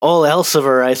Oh,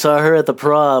 Elsevier, I saw her at the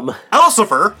prom.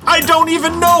 Elsevier? I don't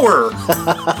even know her!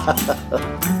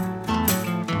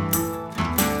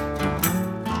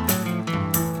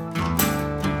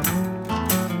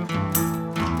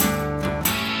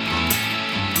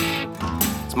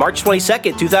 It's March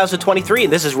 22nd, 2023,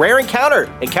 and this is Rare Encounter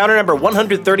number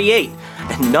 138.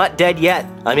 And not dead yet,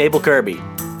 I'm Abel Kirby.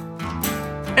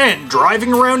 And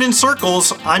driving around in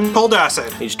circles, I'm Cold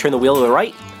Acid. You just turn the wheel to the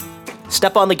right,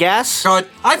 step on the gas. God,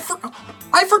 I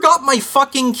forgot my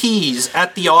fucking keys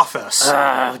at the office.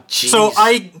 Oh, jeez. So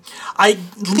I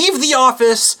leave the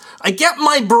office, I get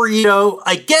my burrito,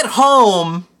 I get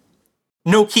home,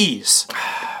 no keys.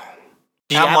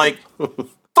 I'm like,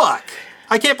 fuck.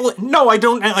 I can't believe. No, I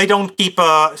don't keep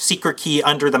a secret key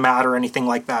under the mat or anything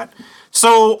like that.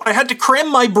 So I had to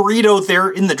cram my burrito there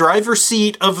in the driver's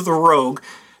seat of the Rogue,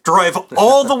 drive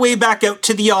all the way back out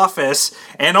to the office,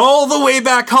 and all the way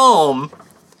back home.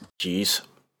 Jeez.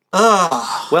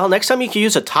 Well, next time you can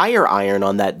use a tire iron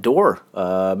on that door.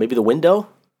 Maybe the window?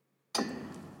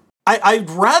 I'd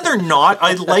rather not.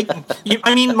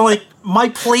 My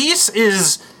place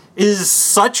is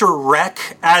such a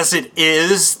wreck as it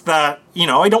is that,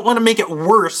 I don't want to make it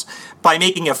worse by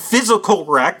making a physical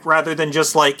wreck rather than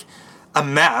just like a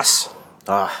mess.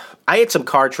 I had some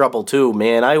car trouble too,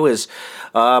 man.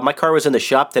 My car was in the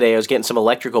shop today. I was getting some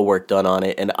electrical work done on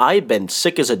it, and I've been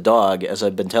sick as a dog, as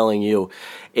I've been telling you.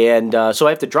 And so I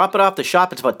have to drop it off the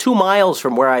shop. It's about 2 miles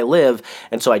from where I live,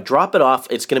 and so I drop it off.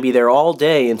 It's going to be there all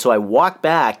day, and so I walk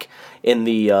back in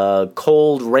the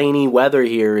cold, rainy weather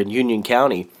here in Union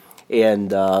County,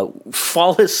 and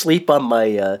fall asleep on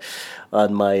my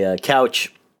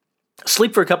couch.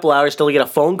 Sleep for a couple hours till I get a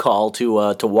phone call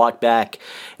to walk back,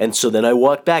 and so then I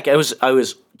walk back. I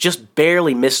was just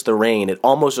barely missed the rain. It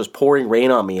almost was pouring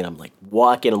rain on me, and I'm like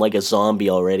walking like a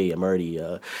zombie already. I'm already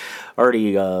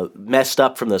messed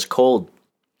up from this cold,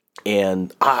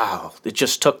 and it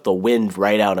just took the wind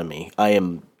right out of me. I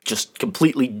am just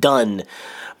completely done,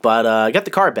 but I got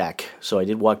the car back, so I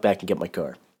did walk back and get my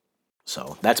car.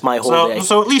 So that's my whole day.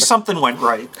 So at least something went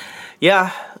right.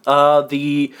 Yeah,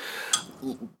 the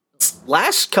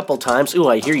last couple times. Ooh,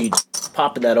 I hear you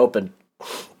popping that open.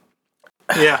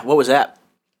 Yeah. What was that?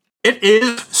 It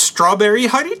is strawberry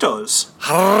Jarritos.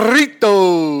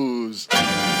 Jarritos!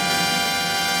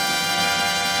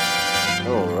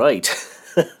 All right.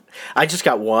 I just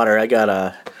got water. I got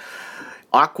a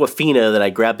Aquafina that I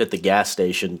grabbed at the gas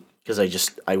station because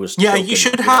I was. Yeah, you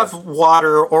should have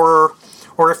water, or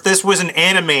if this was an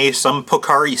anime, some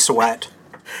Pocari Sweat.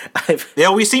 They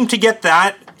always seem to get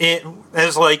that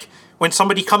as like when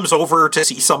somebody comes over to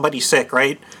see somebody sick,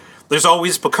 right? There's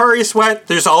always Pocari Sweat.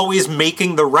 There's always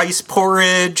making the rice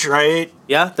porridge, right?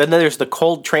 Yeah. Then there's the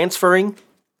cold transferring.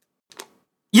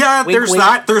 Yeah, wink, there's wink.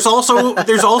 that. There's also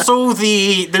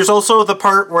the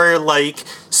part where like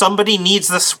somebody needs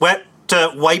the sweat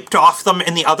wiped off them,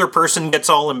 and the other person gets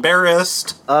all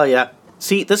embarrassed. Oh yeah.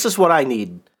 See, this is what I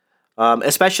need.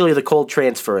 Especially the cold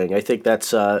transferring. I think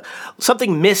that's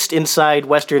something missed inside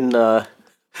Western lore.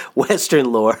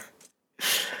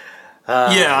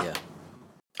 Yeah.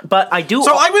 But I do.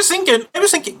 So I was thinking.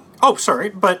 Oh, sorry,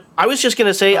 but I was just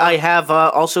gonna say I have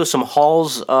also some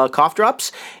Hall's cough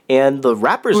drops, and the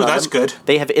wrappers. Ooh, on that's them, good.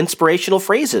 They have inspirational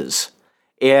phrases,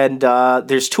 and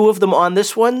there's 2 of them on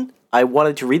this one. I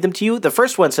wanted to read them to you. The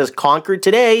first one says, "Conquered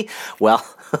today." Well,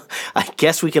 I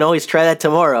guess we can always try that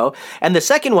tomorrow. And the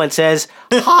second one says,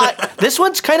 this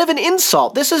one's kind of an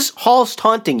insult. This is Hall's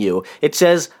taunting you. It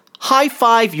says, "High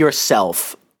five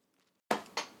yourself."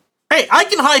 Hey, I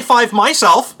can high five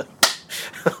myself.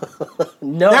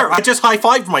 No. There, I just high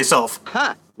fived myself.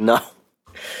 Huh. No.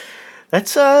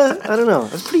 That's I don't know.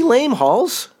 That's pretty lame,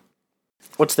 Halls.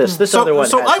 What's this? This other one.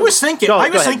 So I was thinking, Go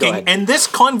ahead. and this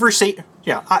conversation,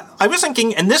 I was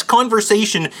thinking, and this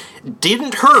conversation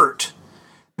didn't hurt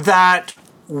that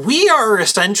we are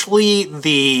essentially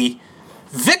the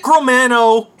Vic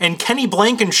Romano and Kenny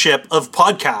Blankenship of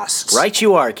podcasts. Right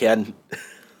you are, Ken.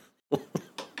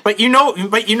 But you know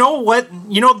what?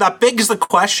 That begs the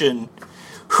question,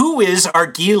 who is our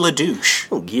Guy Ledouche?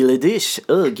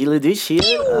 Guy Ledouche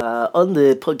here on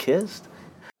the podcast.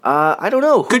 I don't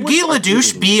know. Could Guy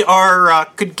Ledouche be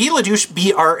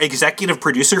our executive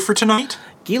producer for tonight?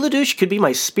 Guy Ledouche could be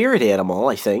my spirit animal,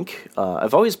 I think.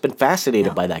 I've always been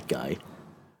fascinated by that guy.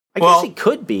 I guess he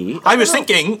could be. I was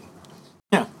thinking,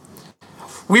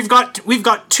 we've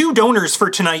got 2 donors for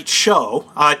tonight's show,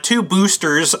 2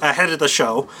 boosters ahead of the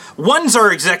show. One's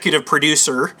our executive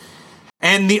producer,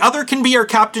 and the other can be our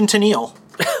Captain Tennille.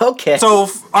 Okay. So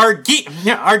our Guy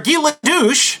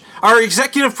Ledouche, Our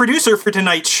executive producer for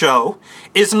tonight's show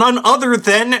is none other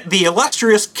than the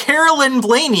illustrious Carolyn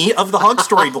Blaney of the Hog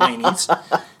Story Blaneys.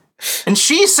 And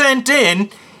she sent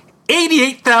in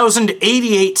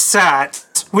 88,088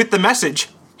 sats with the message,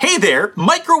 "Hey there,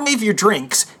 microwave your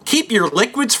drinks, keep your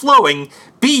liquids flowing,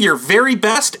 be your very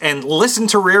best, and listen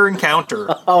to Rare Encounter."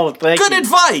 Oh, thank you. Good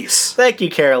advice. Thank you,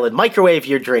 Carolyn. Microwave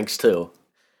your drinks, too.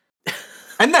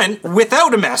 And then,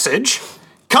 without a message,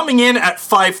 coming in at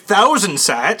 5,000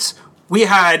 sats, we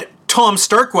had Tom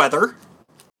Starkweather.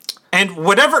 And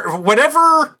whatever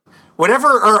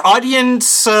our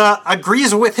audience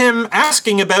agrees with him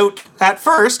asking about at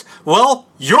first, well,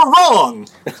 you're wrong.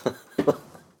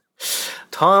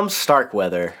 Tom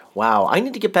Starkweather. Wow, I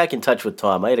need to get back in touch with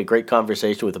Tom. I had a great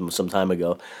conversation with him some time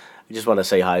ago. I just want to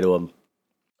say hi to him.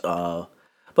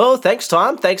 Well, thanks,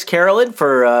 Tom. Thanks, Carolyn,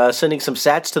 for sending some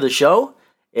sats to the show.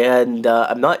 And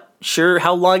I'm not sure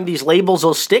how long these labels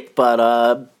will stick, but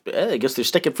I guess they're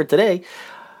sticking for today.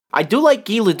 I do like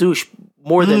Guy Ledouche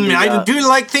more than I do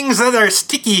like things that are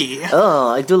sticky. Oh,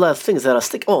 I do love things that are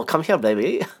sticky. Oh, come here,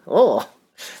 baby. Oh.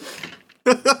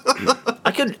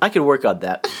 I could work on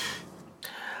that.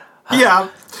 Yeah.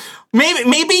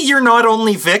 Maybe you're not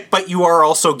only Vic, but you are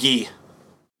also Guy.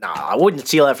 Nah, I wouldn't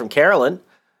steal that from Carolyn.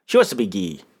 She wants to be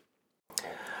Guy.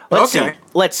 Let's see.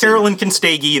 Carolyn can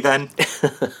stay Guy then.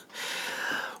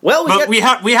 Well, we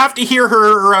have to hear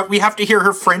her. We have to hear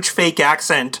her French fake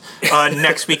accent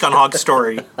next week on Hog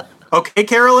Story. Okay,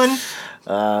 Carolyn.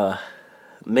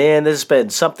 Man, this has been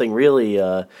something really.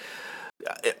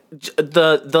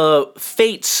 The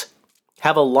fates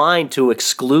have aligned to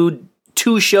exclude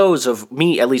 2 shows of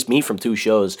me, at least me, from 2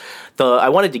 shows. I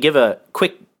wanted to give a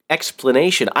quick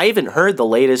explanation. I haven't heard the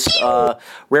latest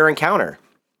Rare Encounter,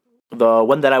 the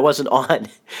one that I wasn't on.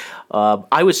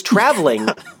 I was traveling.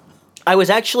 I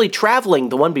was actually traveling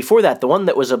the one before that, the one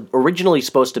that was originally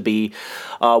supposed to be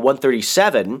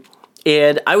 137.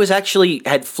 And I was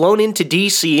had flown into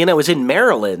DC, and I was in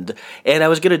Maryland, and I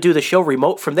was going to do the show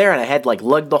remote from there, and I had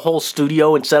lugged the whole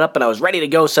studio and set up, and I was ready to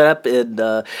go set up, and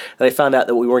I found out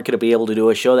that we weren't going to be able to do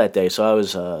a show that day, so I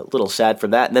was a little sad from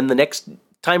that. And then the next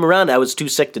time around, I was too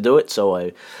sick to do it, so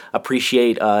I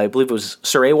appreciate, I believe it was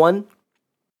Sir A1?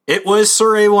 It was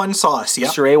Sir A1 Sauce, yeah.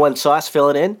 Sir A1 Sauce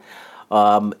filling in.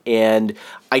 And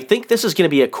I think this is going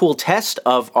to be a cool test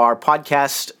of our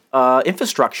podcast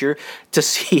infrastructure to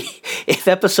see if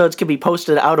episodes can be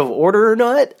posted out of order or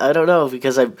not. I don't know,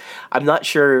 because I'm not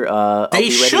sure. They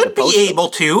should be able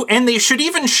to, and they should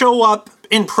even show up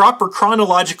in proper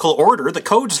chronological order. The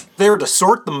code's there to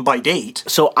sort them by date.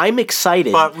 So I'm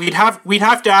excited, but we'd have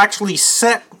to actually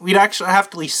set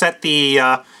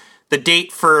the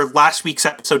date for last week's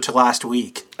episode to last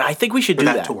week. I think we should do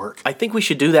that to work. I think we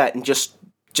should do that and just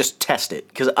test it,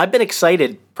 because I've been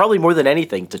excited probably more than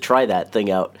anything to try that thing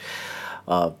out.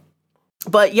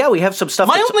 But yeah, we have some stuff.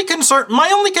 My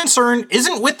only concern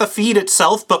isn't with the feed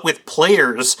itself, but with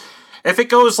players. If it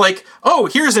goes oh,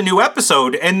 here's a new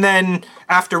episode, and then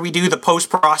after we do the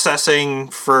post-processing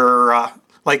for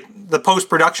the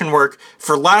post-production work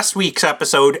for last week's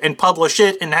episode and publish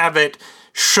it and have it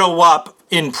show up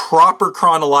in proper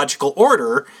chronological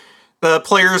order, the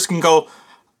players can go,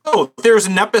 oh, there's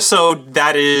an episode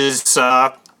that is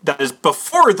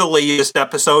before the latest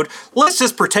episode. Let's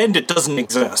just pretend it doesn't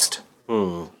exist.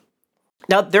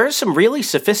 Now, there are some really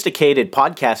sophisticated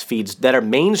podcast feeds that are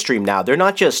mainstream now. They're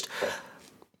not just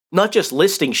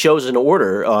listing shows in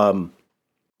order.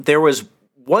 There was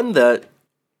one that,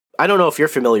 I don't know if you're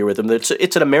familiar with them.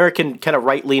 It's an American kind of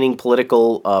right-leaning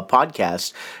political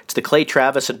podcast. It's the Clay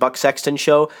Travis and Buck Sexton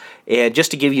show. And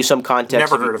just to give you some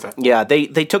context, never heard of it. Yeah,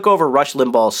 they took over Rush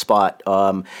Limbaugh's spot.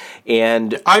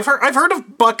 And I've heard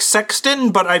of Buck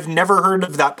Sexton, but I've never heard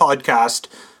of that podcast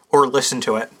or listened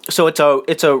to it. So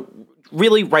it's a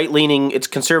really right-leaning, it's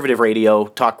conservative radio,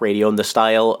 talk radio, in the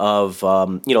style of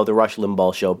the Rush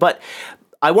Limbaugh show. But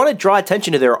I want to draw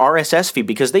attention to their RSS feed,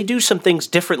 because they do some things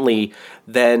differently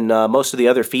than most of the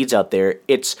other feeds out there.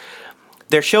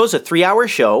 Their show's a 3-hour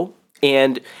show,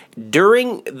 and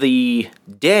during the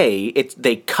day,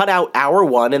 they cut out hour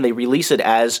 1 and they release it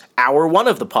as hour 1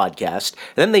 of the podcast.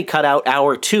 And then they cut out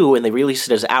hour 2 and they release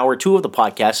it as hour 2 of the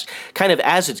podcast, kind of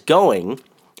as it's going.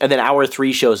 And then hour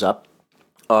 3 shows up.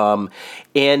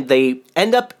 And they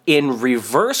end up in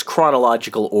reverse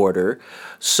chronological order.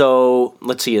 So,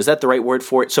 let's see, is that the right word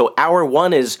for it? So, hour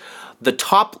 1 is the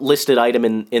top listed item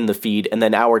in the feed, and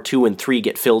then hour 2 and 3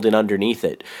 get filled in underneath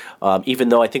it, even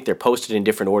though I think they're posted in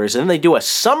different orders. And then they do a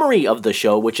summary of the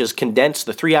show, which is condensed,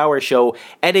 the 3-hour show,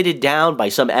 edited down by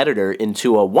some editor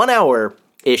into a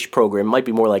 1-hour-ish program, might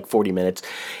be more like 40 minutes.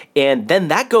 And then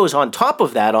that goes on top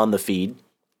of that on the feed.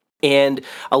 And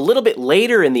a little bit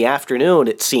later in the afternoon,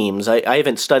 it seems, I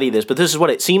haven't studied this, but this is what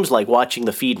it seems like watching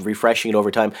the feed and refreshing it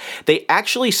over time. They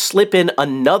actually slip in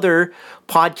another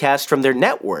podcast from their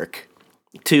network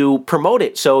to promote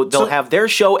it. So they'll have their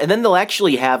show, and then they'll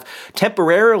actually have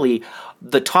temporarily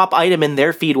the top item in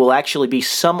their feed will actually be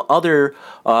some other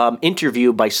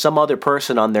interview by some other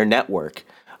person on their network.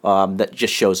 That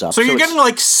just shows up. So you're getting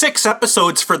like 6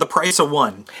 episodes for the price of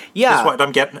 1. Yeah,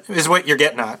 is what you're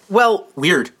getting at. Well,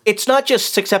 weird. It's not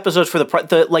just 6 episodes for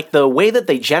the way that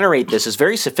they generate this is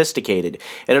very sophisticated,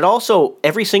 and it also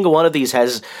every single one of these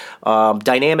has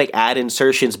dynamic ad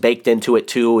insertions baked into it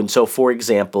too. And so, for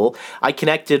example, I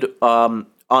connected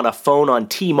on a phone on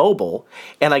T-Mobile,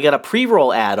 and I got a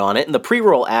pre-roll ad on it, and the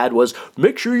pre-roll ad was,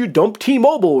 make sure you dump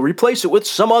T-Mobile, replace it with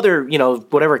some other,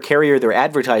 whatever carrier they're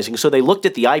advertising. So they looked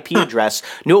at the IP address,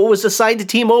 knew it was assigned to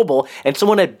T-Mobile, and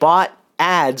someone had bought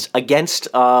ads against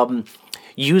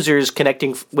users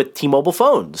connecting with T-Mobile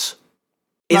phones.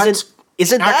 Isn't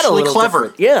that a little clever?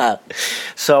 Different? Yeah.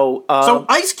 So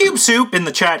Ice Cube Soup in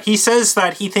the chat, he says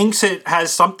that he thinks it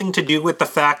has something to do with the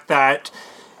fact that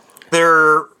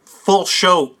their full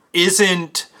show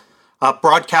isn't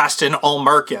broadcast in all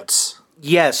markets.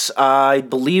 Yes, I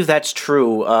believe that's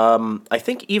true. I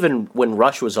think even when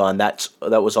Rush was on, that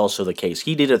was also the case.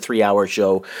 He did a 3-hour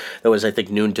show that was, I think,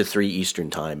 noon to 3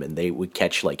 Eastern time, and they would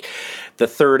catch like the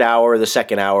third hour, the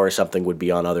second hour, or something would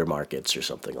be on other markets or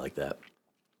something like that.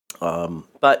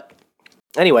 But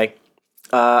anyway,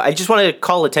 I just wanted to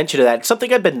call attention to that. It's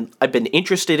something I've been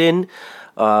interested in.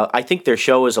 I think their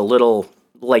show is a little.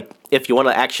 Like, if you want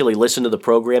to actually listen to the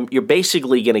program, you're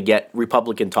basically going to get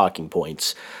Republican talking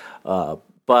points.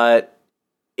 But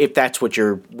if that's what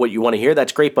you want to hear,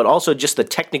 that's great. But also just the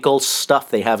technical stuff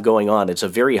they have going on. It's a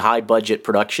very high budget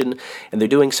production, and they're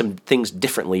doing some things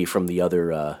differently from the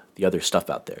other stuff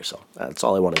out there. So that's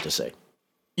all I wanted to say.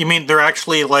 You mean they're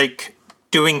actually like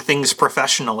doing things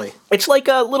professionally? It's like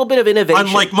a little bit of innovation.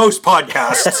 Unlike most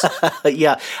podcasts.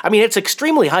 Yeah. I mean, it's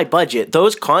extremely high budget.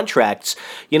 Those contracts,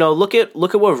 look at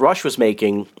what Rush was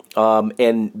making,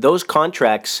 and those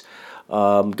contracts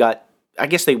got, I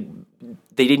guess they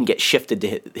didn't get shifted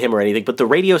to him or anything, but the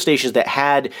radio stations that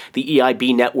had the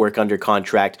EIB network under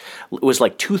contract, it was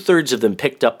like 2/3 of them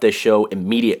picked up this show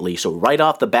immediately. So right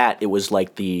off the bat, it was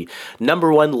like the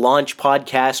 #1 launch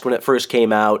podcast when it first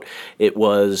came out. It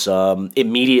was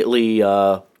immediately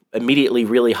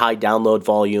really high download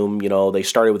volume. They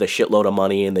started with a shitload of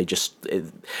money, and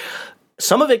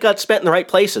some of it got spent in the right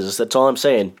places. That's all I'm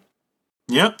saying.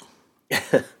 Yep.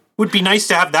 Would be nice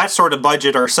to have that sort of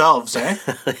budget ourselves, eh?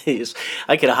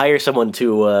 I could hire someone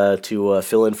to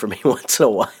fill in for me once in a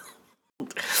while.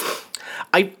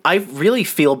 I really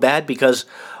feel bad because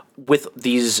with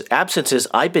these absences,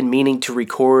 I've been meaning to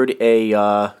record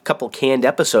a couple canned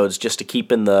episodes just to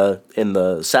keep in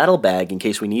the saddlebag in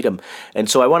case we need them. And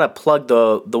so I want to plug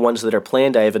the ones that are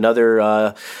planned. I have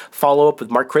another follow-up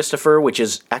with Mark Christopher, which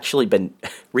has actually been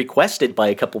requested by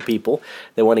a couple people.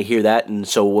 They want to hear that, and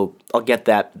so I'll get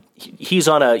that. He's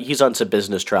on some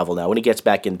business travel now. When he gets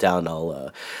back in town,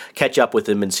 I'll catch up with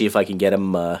him and see if I can get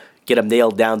him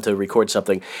nailed down to record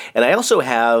something. And I also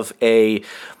have a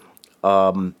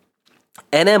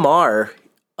NMR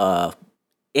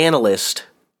analyst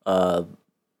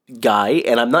guy,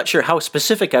 and I'm not sure how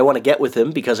specific I want to get with him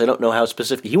because I don't know how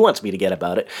specific he wants me to get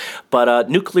about it, but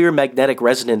nuclear magnetic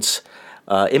resonance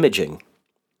imaging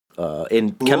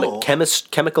in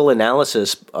chemical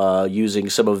analysis using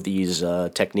some of these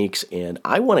techniques, and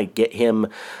I want to get him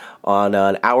on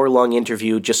an hour-long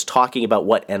interview just talking about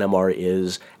what NMR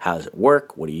is, how does it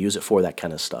work, what do you use it for, that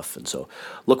kind of stuff. And so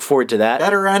look forward to that.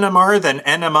 Better NMR than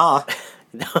NMA.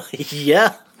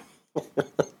 Yeah.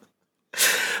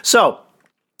 So,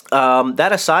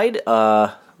 that aside,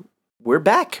 we're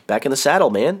back in the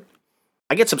saddle, man.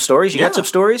 I get some stories. You got some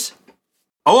stories?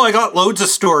 Oh, I got loads of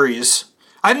stories.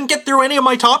 I didn't get through any of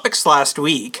my topics last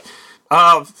week.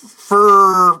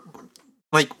 For,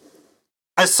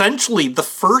 essentially the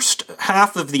first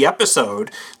half of the episode,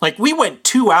 we went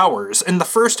 2 hours, and the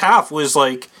first half was,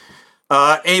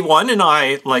 A1 and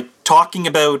I, talking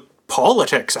about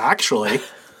politics, actually.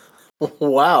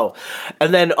 Wow.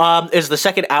 And then, is the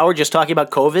second hour just talking about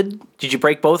COVID? Did you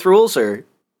break both rules, or?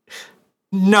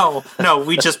 No,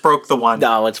 we just broke the one.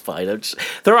 No, it's fine.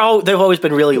 They've always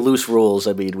been really loose rules.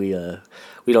 I mean,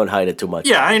 we don't hide it too much.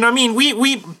 Yeah, and I mean,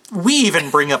 we even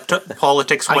bring up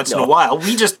politics once in a while.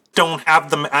 We just don't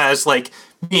have them as,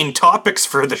 main topics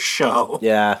for the show.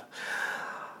 Yeah.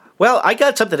 Well, I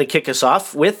got something to kick us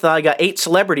off with. I got 8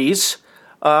 celebrities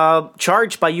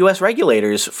charged by U.S.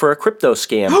 regulators for a crypto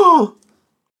scam.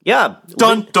 Yeah.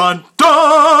 Dun, dun,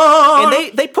 Dun!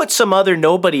 And they put some other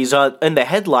nobodies in the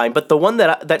headline, but the one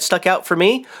that stuck out for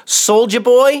me, Soulja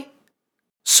Boy.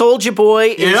 Soulja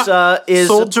Boy is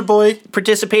Soulja Boy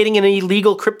participating in an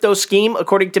illegal crypto scheme,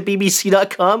 according to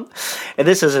BBC.com. And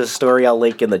this is a story I'll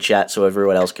link in the chat so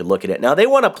everyone else can look at it. Now, they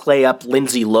want to play up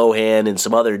Lindsay Lohan and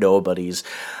some other nobodies.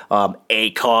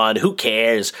 Akon, who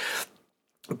cares?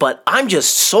 But I'm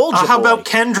just Soulja Boy. How about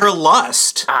Kendra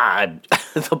Lust?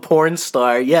 The porn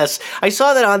star. Yes, I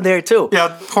saw that on there too.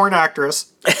 Yeah, porn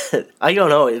actress. I don't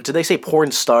know. Do they say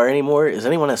porn star anymore? Is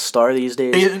anyone a star these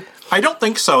days? I don't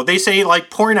think so. They say like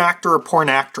porn actor or porn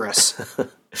actress.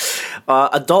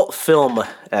 Adult film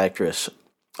actress.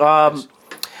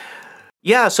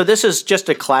 Yeah, so this is just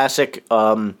a classic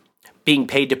being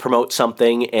paid to promote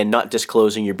something and not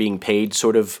disclosing you're being paid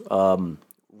sort of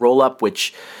roll-up,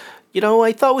 which,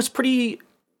 I thought was pretty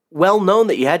well known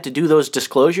that you had to do those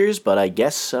disclosures, but I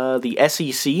guess the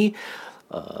SEC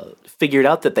figured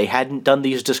out that they hadn't done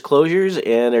these disclosures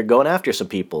and are going after some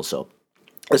people, so...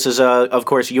 This is, of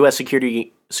course, U.S.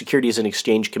 Securities and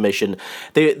Exchange Commission.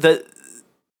 The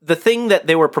thing that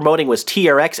they were promoting was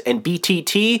TRX and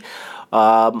BTT.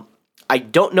 I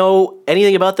don't know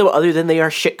anything about them other than they are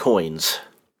shit coins.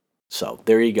 So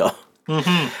there you go.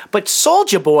 Mm-hmm. But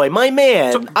Soulja Boy, my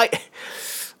man,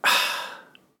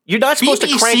 you're not supposed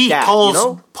BBC to crank that.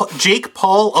 Calls Jake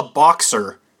Paul a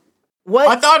boxer. What?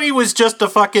 I thought he was just a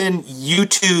fucking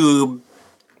YouTube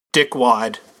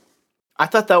dickwad. I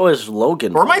thought that was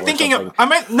Logan. Or am I thinking of?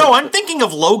 I'm thinking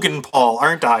of Logan Paul,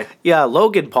 aren't I? Yeah,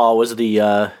 Logan Paul was the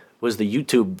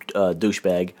YouTube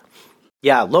douchebag.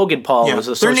 Yeah, Logan Paul was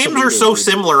the. Their names are so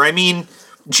similar. I mean,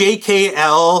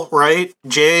 JKL, right?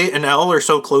 J and L are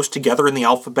so close together in the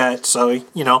alphabet, so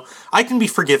I can be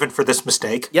forgiven for this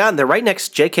mistake. Yeah, and they're right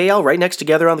next JKL, right next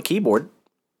together on the keyboard.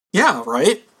 Yeah,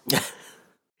 right.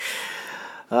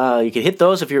 You can hit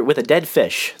those if you're with a dead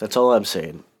fish. That's all I'm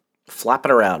saying. Flap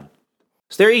it around.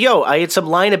 So there you go. I had some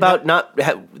line about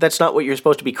that's not what you're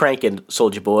supposed to be cranking,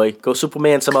 Soulja Boy. Go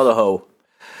Superman some other hoe.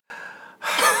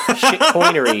 Shit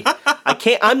coinery.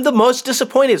 I'm the most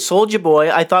disappointed. Soulja Boy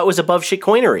I thought was above shit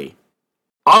coinery.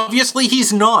 Obviously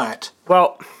he's not.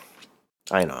 Well,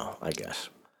 I know, I guess.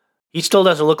 He still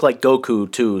doesn't look like Goku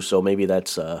too, so maybe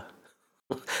that's Did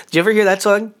you ever hear that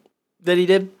song that he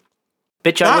did?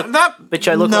 Bitch, I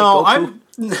look like Goku.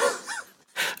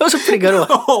 That was a pretty good one.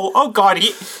 Oh God,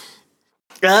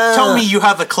 tell me you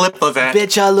have a clip of it.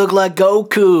 Bitch, I look like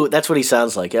Goku. That's what he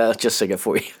sounds like. Yeah, just sing it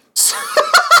for you.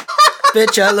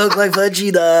 Bitch, I look like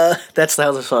Vegeta. That's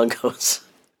how the song goes.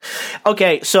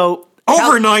 Okay, so...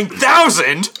 Over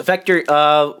 9,000? Vector,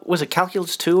 was it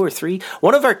Calculus 2 or 3?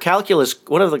 One of the calculus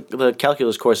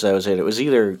courses I was in, it was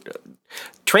either...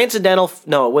 Transcendental,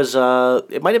 no,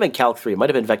 it might have been Calc 3, it might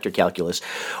have been Vector Calculus.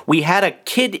 We had a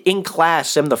kid in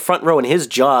class in the front row, and his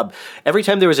job, every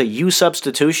time there was a U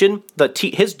substitution,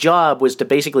 his job was to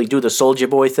basically do the Soulja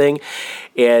Boy thing,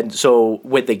 and so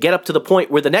when they get up to the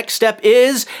point where the next step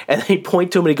is, and they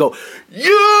point to him and he'd go,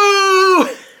 you!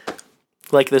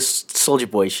 Like this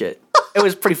Soulja Boy shit. It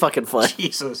was pretty fucking fun.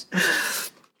 Jesus.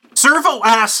 Servo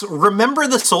asks, remember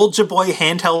the Soulja Boy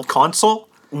handheld console?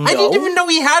 No. I didn't even know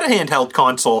he had a handheld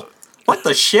console. What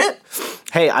the shit?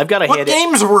 Hey, I've got a What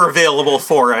games were available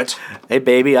for it? Hey,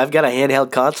 baby, I've got a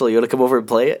handheld console. You want to come over and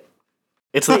play it?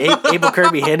 It's the Abel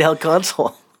Kirby handheld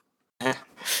console.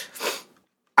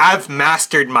 I've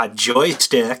mastered my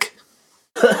joystick.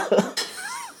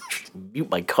 Mute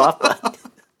my cough button.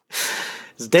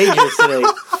 It's dangerous today.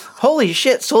 Holy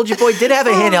shit, Soulja Boy did have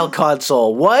a handheld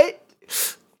console. What?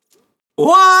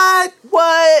 What?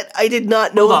 I did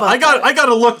not know about that. I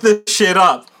gotta look this shit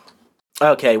up.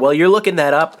 Okay, well, you're looking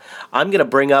that up. I'm gonna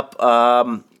bring up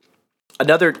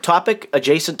another topic,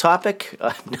 adjacent topic.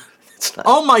 No, it's not.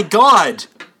 Oh my god!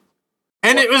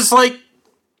 And it was like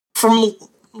from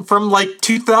like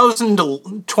 2000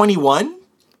 to 21.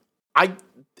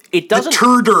 It doesn't. The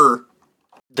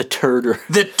Turder.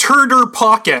 The Turder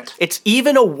Pocket. It's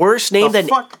even a worse name than.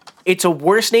 It's a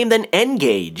worse name than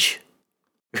N-Gage.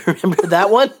 Remember that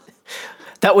one?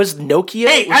 That was Nokia.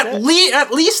 Hey, at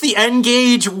least the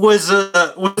N-Gage was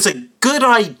a good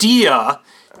idea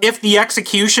if the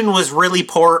execution was really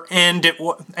poor and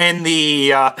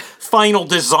the final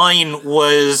design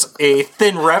was a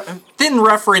thin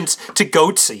reference to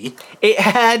Goatsy. It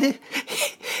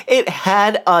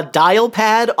had a dial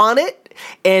pad on it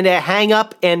and a hang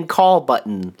up and call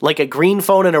button, like a green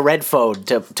phone and a red phone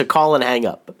to call and hang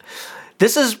up.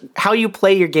 This is how you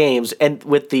play your games, and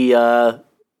with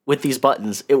these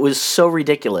buttons, it was so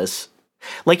ridiculous.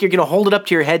 Like you're gonna hold it up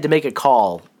to your head to make a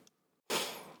call.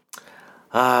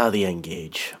 The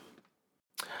N-Gage.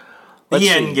 Let's the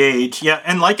see. N-Gage, yeah.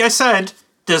 And like I said,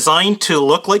 designed to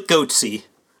look like Goatsy.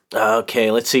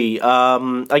 Okay, let's see.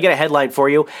 I get a headline for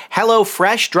you. Hello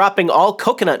Fresh dropping all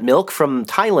coconut milk from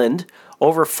Thailand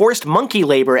over forced monkey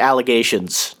labor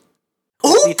allegations.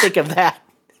 What do you think of that?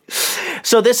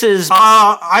 So this is.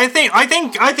 I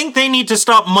think they need to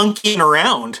stop monkeying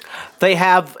around. They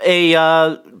have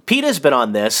a. PETA's been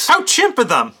on this. How chimp of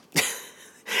them!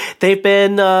 They've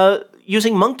been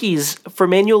using monkeys for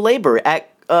manual labor at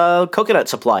coconut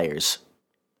suppliers.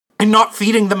 And not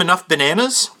feeding them enough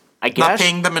bananas? I guess. Not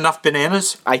paying them enough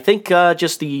bananas? I think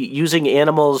just the using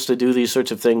animals to do these sorts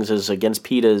of things is against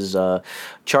PETA's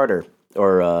charter,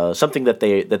 or something that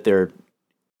they're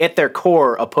at their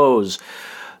core oppose.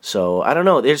 So I don't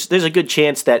know. There's a good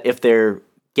chance that if they're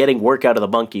getting work out of the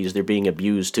monkeys, they're being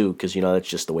abused too, because that's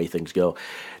just the way things go.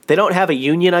 They don't have a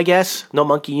union, I guess. No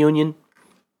monkey union.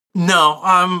 No.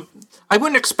 I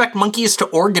wouldn't expect monkeys to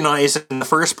organize in the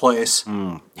first place.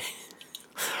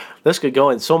 This could go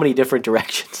in so many different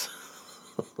directions.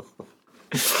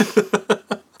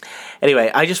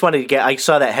 Anyway, I just wanted to I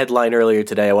saw that headline earlier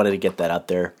today. I wanted to get that out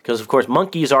there because, of course,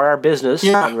 monkeys are our business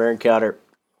on Rare Encounter.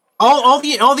 All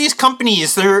these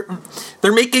companies, they're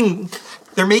making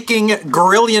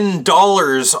grillion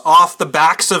dollars off the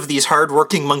backs of these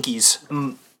hardworking monkeys.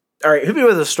 All right, hit me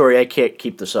with a story. I can't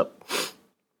keep this up.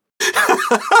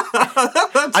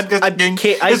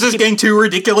 Is this getting too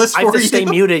ridiculous for you? I have to stay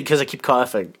muted because I keep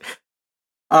coughing.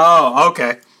 Oh,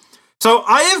 okay. So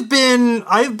I've been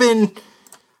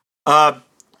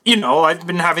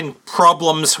having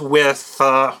problems with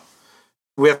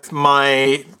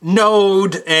my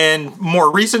Node, and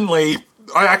more recently,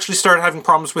 I actually started having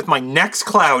problems with my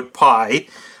Nextcloud Pi,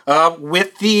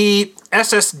 with the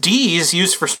SSDs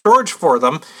used for storage for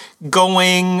them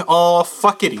going all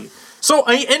fuckety. So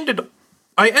I ended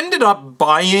up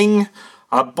buying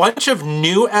a bunch of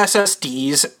new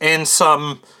SSDs and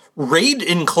some RAID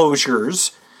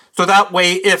enclosures, so that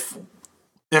way if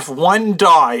one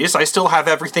dies, I still have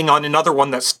everything on another one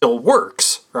that still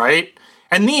works, right?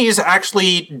 And these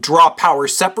actually draw power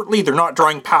separately. They're not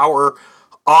drawing power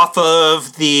off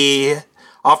the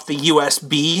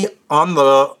USB on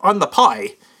the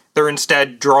Pi. They're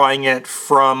instead drawing it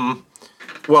from,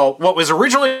 well, what was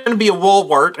originally going to be a wall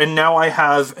wart, and now I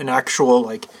have an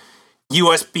actual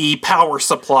USB power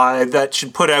supply that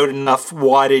should put out enough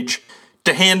wattage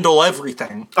to handle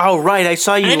everything. Oh right, I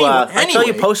saw you. I saw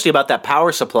you posting about that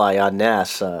power supply on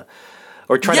NAS, or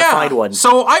trying to find one.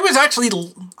 So I was actually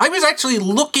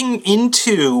looking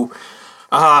into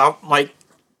the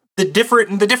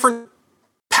different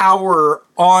power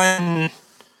on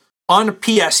a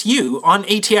PSU, on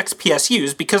ATX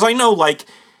PSUs, because I know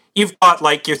you've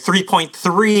got your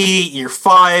 3.3, your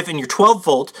 5, and your 12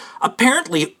 volt.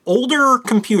 Apparently, older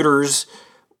computers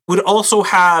would also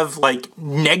have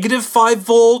negative 5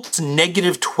 volts,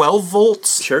 negative 12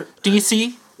 volts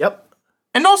DC. Yep.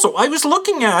 And also, I was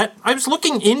looking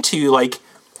into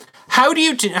how do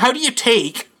you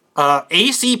take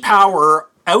AC power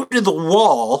out of the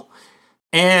wall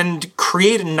and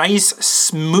create a nice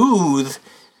smooth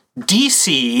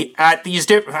DC at these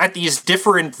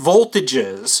different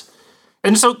voltages.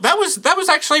 And so that was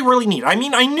actually really neat. I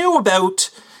mean, I knew about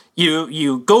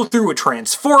you go through a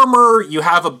transformer, you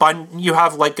have a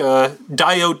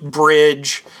diode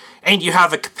bridge, and you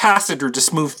have a capacitor to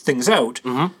smooth things out.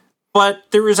 Mm-hmm. But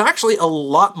there is actually a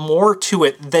lot more to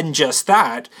it than just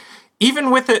that.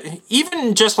 Even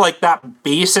just that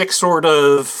basic sort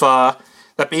of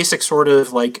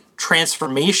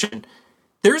transformation.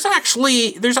 There's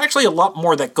actually a lot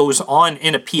more that goes on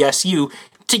in a PSU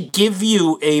to give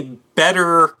you a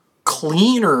better,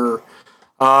 cleaner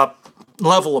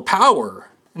level of power.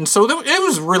 And so it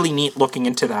was really neat looking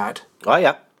into that. Oh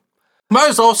yeah. I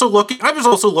was also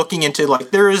looking into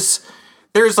there's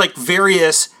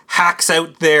various hacks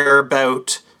out there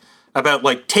about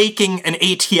taking an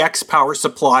ATX power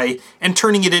supply and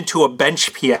turning it into a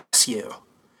bench PSU.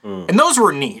 And those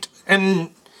were neat.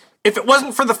 And if it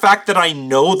wasn't for the fact that I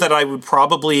know that I would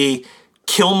probably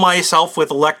kill myself with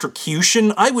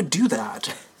electrocution, I would do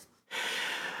that.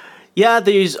 Yeah,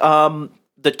 these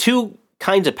the two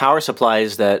kinds of power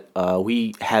supplies that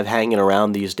we have hanging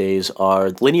around these days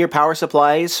are linear power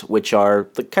supplies, which are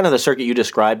the circuit you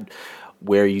described,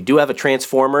 where you do have a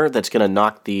transformer that's going to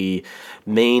knock the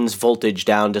mains voltage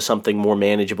down to something more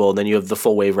manageable, and then you have the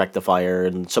full wave rectifier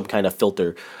and some kind of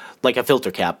filter, like a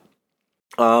filter cap.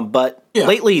 But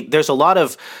lately, there's a lot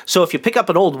of... So if you pick up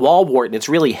an old wall wart and it's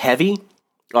really heavy,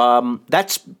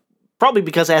 that's probably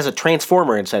because it has a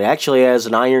transformer inside. It actually has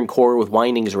an iron core with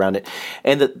windings around it.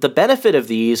 And the benefit of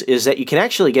these is that you can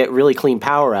actually get really clean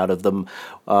power out of them.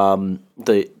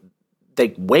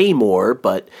 they weigh more,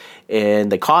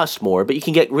 and they cost more, but you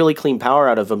can get really clean power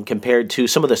out of them compared to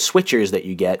some of the switchers that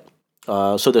you get.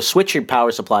 So the switcher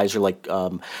power supplies are like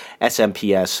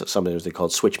SMPS, sometimes they're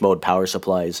called switch mode power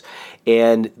supplies,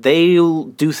 and they'll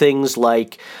do things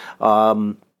like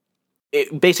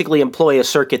basically employ a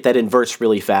circuit that inverts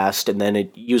really fast, and then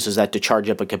it uses that to charge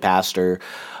up a capacitor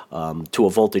to a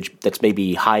voltage that's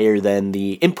maybe higher than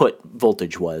the input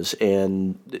voltage was.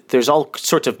 And there's all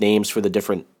sorts of names for the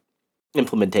different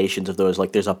implementations of those.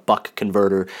 Like there's a buck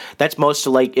converter. That's most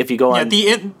like if you go on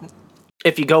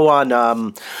if you go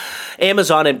on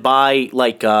Amazon and buy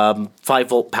like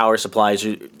 5-volt power supplies,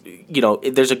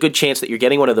 there's a good chance that you're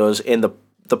getting one of those. And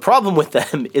the problem with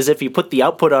them is if you put the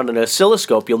output on an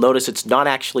oscilloscope, you'll notice it's not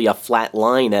actually a flat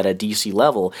line at a DC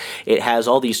level. It has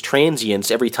all these transients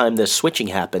every time this switching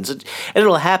happens. And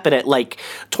it'll happen at like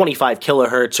 25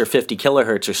 kilohertz or 50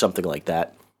 kilohertz or something like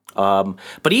that. So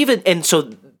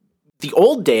the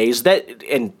old days,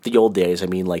 I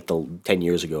mean like the 10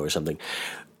 years ago or something,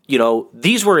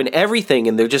 these were in everything,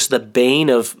 and they're just the bane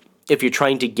of if you're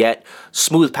trying to get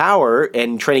smooth power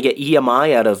and trying to get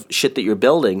EMI out of shit that you're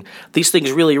building. These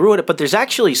things really ruin it, but there's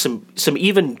actually some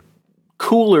even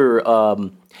cooler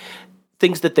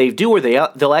things that they do where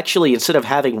they'll actually, instead of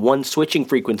having one switching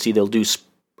frequency, they'll do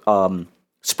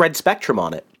spread spectrum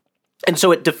on it. And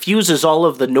so it diffuses all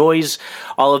of the noise,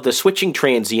 all of the switching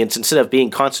transients, instead of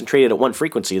being concentrated at one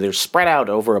frequency. They're spread out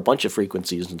over a bunch of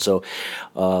frequencies, and so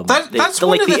that's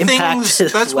one of the things.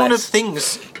 That's one of the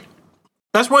things.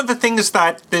 That's one of the things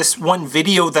that this one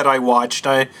video that I watched.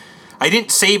 I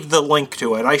didn't save the link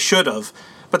to it. I should have.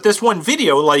 But this one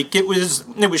video, like it was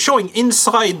showing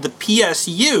inside the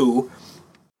PSU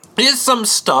is some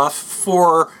stuff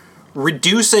for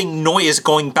reducing noise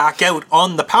going back out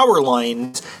on the power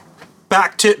lines.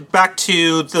 Back to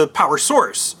the power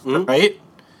source, right?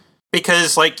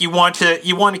 Because like you want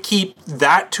to keep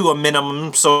that to a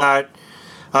minimum so that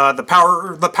the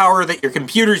power that your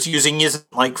computer's using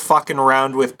isn't like fucking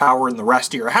around with power in the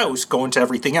rest of your house going to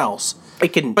everything else.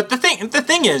 But the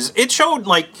thing is, it showed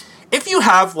like if you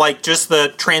have like just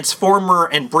the transformer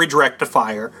and bridge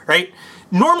rectifier, right?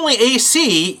 Normally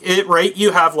AC, right?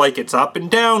 You have like it's up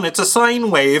and down, it's a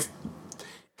sine wave.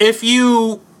 If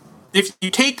you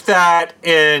take that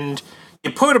and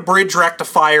you put a bridge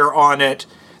rectifier on it,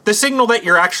 the signal that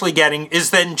you're actually getting is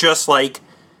then just like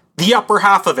the upper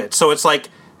half of it. So it's like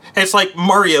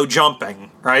Mario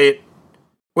jumping, right?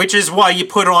 Which is why you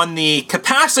put on the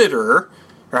capacitor,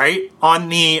 right? On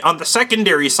the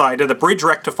secondary side of the bridge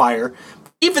rectifier.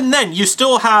 Even then, you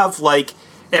still have like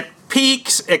it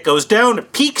peaks, it goes down,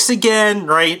 it peaks again,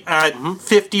 right? At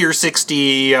 50 or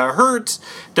 60 hertz,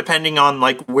 depending on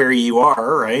like where you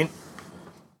are, right?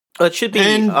 It should be.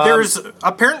 And there's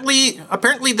apparently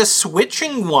the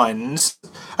switching ones,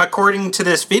 according to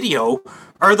this video,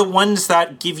 are the ones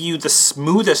that give you the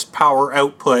smoothest power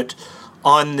output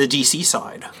on the DC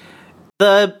side.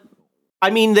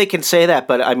 They can say that,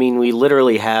 but I mean, we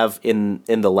literally have in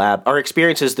the lab. Our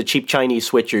experience is the cheap Chinese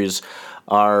switchers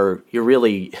are you're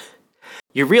really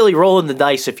rolling the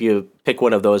dice if you pick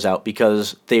one of those out,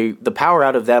 because the power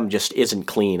out of them just isn't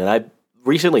clean. And I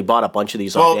recently bought a bunch of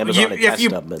these off Amazon and tested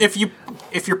them.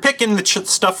 If you're picking the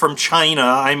stuff from China,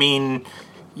 I mean,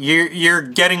 you're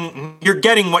getting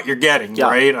what you're getting,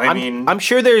 right? I'm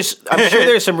sure there's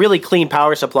some really clean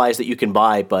power supplies that you can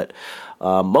buy, but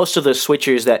most of the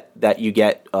switchers that you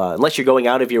get, unless you're going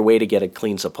out of your way to get a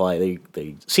clean supply,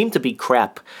 they seem to be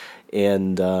crap.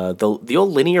 And the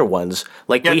old linear ones,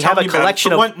 like we have a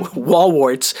collection of wall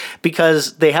warts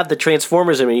because they have the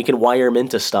transformers in them, and you can wire them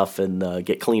into stuff and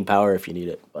get clean power if you need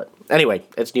it. But anyway,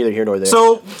 it's neither here nor there.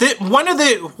 So one of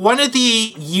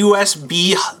the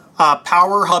USB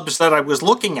power hubs that I was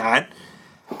looking at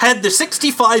had the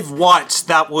 65 watts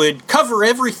that would cover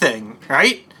everything,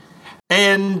 right?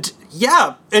 And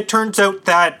yeah, it turns out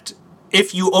that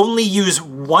if you only use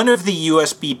one of the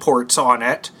USB ports on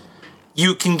it,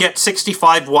 you can get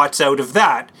 65 watts out of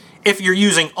that. If you're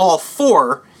using all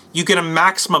four, you get a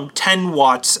maximum 10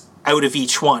 watts out of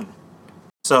each one.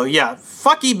 So yeah,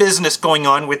 fucky business going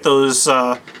on with those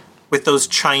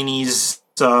Chinese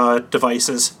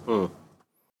devices. But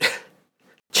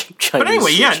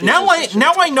anyway, yeah. Now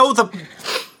I know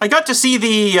I got to see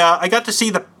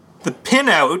the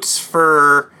pinouts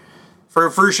for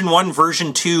version 1,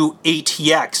 version 2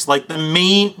 ATX, like the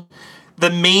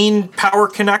main power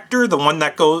connector, the one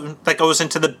that goes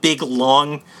into the big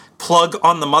long plug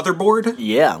on the motherboard.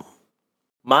 Yeah.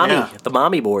 The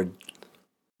mommy board.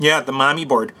 Yeah, the mommy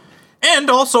board. And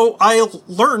also I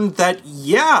learned that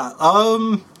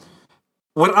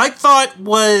What I thought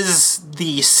was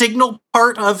the signal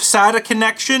part of SATA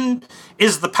connection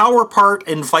is the power part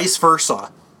and vice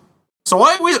versa. So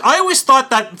I always thought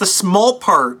that the small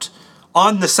part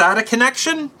on the SATA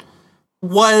connection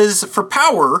was for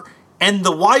power and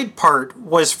the wide part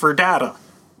was for data.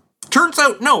 Turns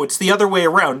out, no, it's the other way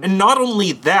around. And not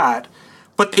only that,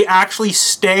 but they actually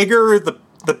stagger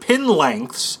the pin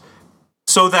lengths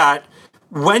so that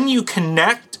when you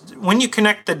connect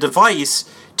the device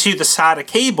to the SATA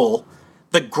cable,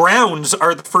 the grounds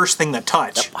are the first thing that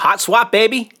touch. Yep. Hot swap,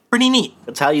 baby. Pretty neat.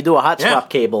 That's how you do a hot swap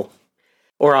cable.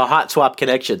 Or a hot swap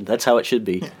connection. That's how it should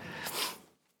be.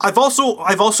 I've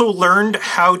also learned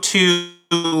how to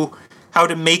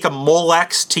make a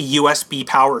Molex to USB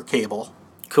power cable.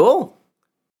 Cool.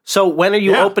 So when are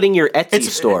you opening your Etsy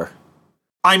store?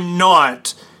 I'm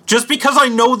not. Just because I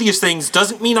know these things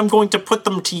doesn't mean I'm going to put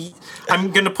them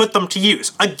to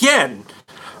use. Again,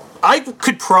 I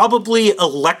could probably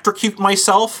electrocute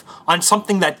myself on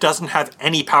something that doesn't have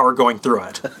any power going through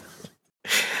it.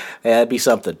 That'd be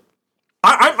something.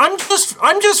 I'm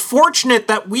just fortunate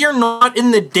that we are not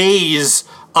in the days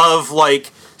of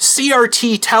like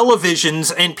CRT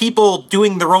televisions and people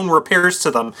doing their own repairs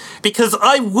to them, because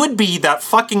I would be that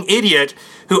fucking idiot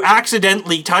who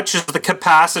accidentally touches the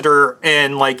capacitor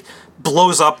and like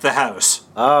blows up the house.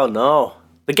 Oh no.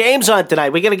 The game's on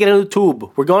tonight. We gotta get a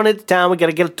tube. We're going into town. We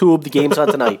gotta get a tube. The game's on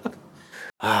tonight.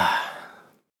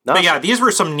 But yeah, these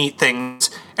were some neat things.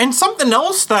 And something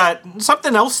else that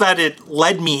it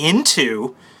led me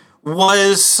into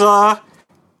was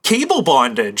cable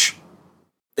bondage.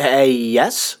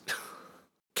 Yes.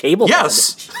 Cable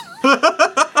bondage.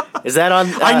 Yes. Is that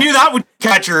on? I knew that would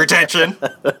catch your attention.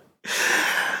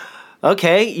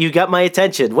 Okay, you got my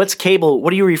attention. What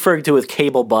are you referring to with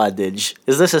cable bondage?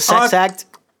 Is this a sex act?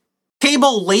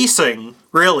 Cable lacing,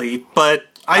 really, but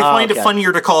I find it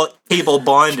funnier to call it cable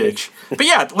bondage. But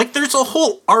yeah, like there's a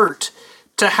whole art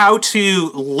to how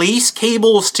to lace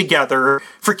cables together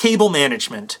for cable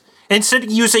management. Instead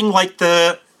of using like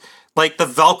the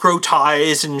Velcro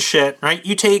ties and shit, right?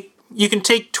 You can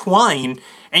take twine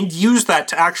and use that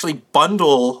to actually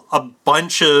bundle a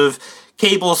bunch of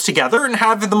cables together and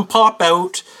have them pop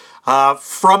out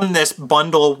from this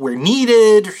bundle where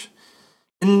needed.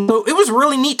 And so it was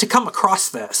really neat to come across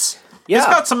this.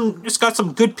 Yeah. It's got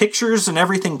some good pictures and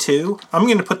everything too. I'm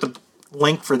going to put the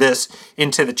link for this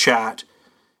into the chat.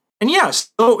 And yes,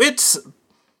 so if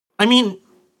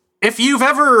you've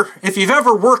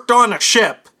ever worked on a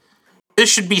ship, this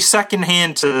should be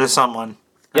secondhand to someone,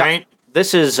 right?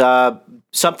 This is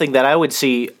something that I would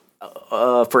see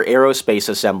for aerospace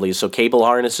assemblies. So cable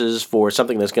harnesses for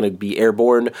something that's going to be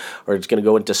airborne or it's going to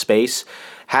go into space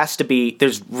has to be.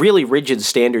 There's really rigid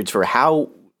standards for how,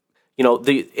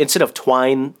 instead of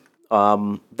twine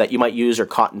that you might use or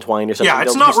cotton twine or something. Yeah,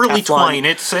 it's not really twine.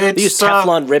 It's they use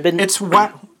Teflon ribbon. It's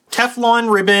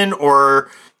Teflon ribbon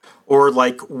or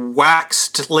like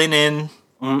waxed linen.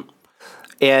 Mm.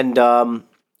 And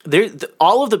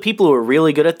all of the people who are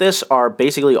really good at this are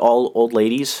basically all old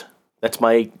ladies. That's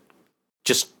my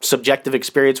just subjective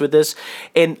experience with this.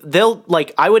 And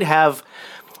I would have,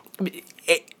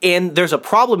 and there's a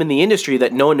problem in the industry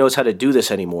that no one knows how to do this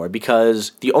anymore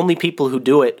because the only people who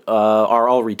do it are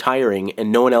all retiring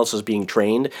and no one else is being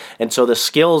trained. And so the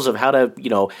skills of how to,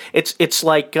 it's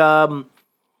like,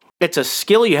 it's a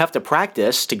skill you have to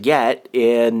practice to get,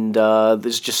 and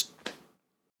there's just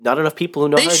not enough people who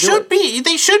know how to do it.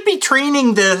 They should be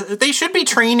training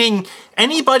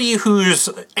anybody who's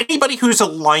a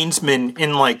linesman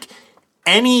in like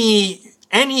any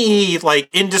like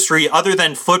industry other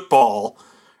than football,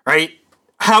 right?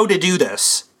 How to do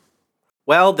this.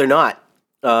 Well, they're not.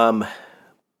 But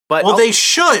they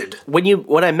should.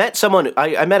 When I met someone,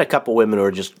 I met a couple women who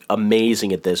are just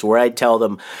amazing at this, where I'd tell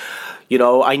them,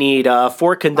 I need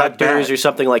 4 conductors or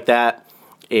something like that.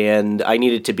 And I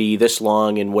need it to be this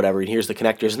long and whatever, and here's the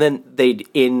connectors. And then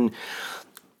in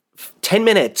 10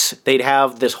 minutes, they'd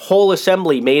have this whole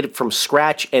assembly made from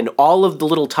scratch, and all of the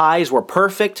little ties were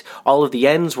perfect. All of the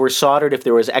ends were soldered. If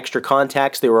there was extra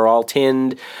contacts, they were all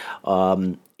tinned.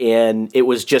 And it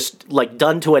was just like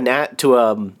done to I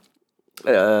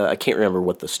can't remember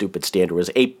what the stupid standard was,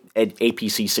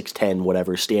 APC 610,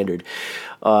 whatever standard.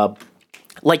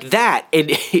 Like that,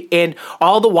 and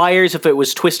all the wires, if it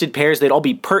was twisted pairs, they'd all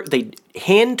be they'd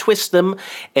hand twist them,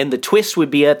 and the twist would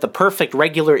be at the perfect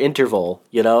regular interval,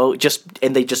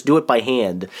 and they just do it by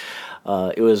hand.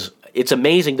 It's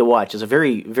amazing to watch. It's a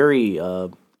very, very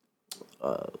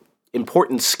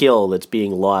important skill that's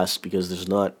being lost because there's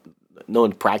no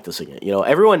one practicing it.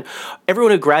 Everyone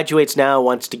who graduates now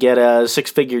wants to get a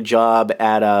 6-figure job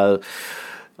at a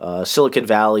Silicon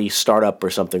Valley startup or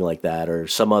something like that, or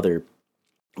some other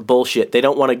bullshit. They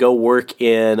don't want to go work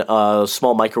in a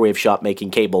small microwave shop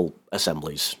making cable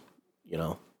assemblies,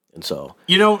 and so.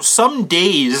 Some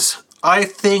days I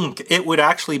think it would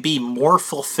actually be more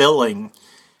fulfilling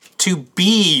to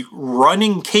be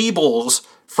running cables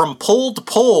from pole to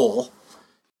pole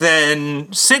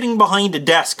than sitting behind a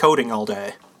desk coding all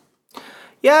day.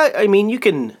 Yeah, I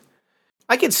mean,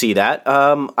 I can see that.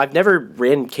 I've never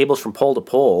ran cables from pole to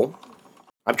pole.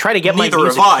 I'm trying to get my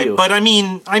music cue. But I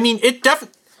mean, it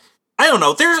definitely. I don't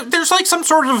know. There's like some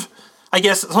sort of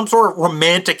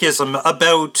romanticism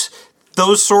about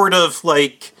those sort of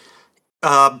like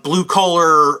blue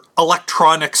collar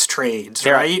electronics trades,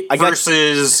 right?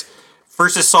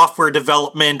 Versus software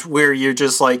development where you're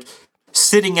just like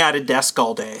sitting at a desk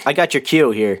all day. I got your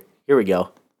cue here. Here we go.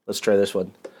 Let's try this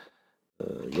one.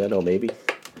 Maybe.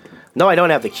 No, I don't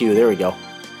have the cue. There we go.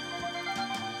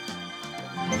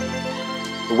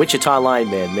 The Wichita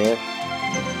lineman, man.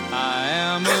 I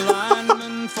am a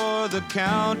lineman for the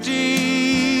county.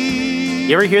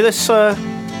 You ever hear this?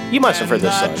 You must have heard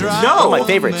this song. It's one of my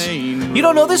favorites. You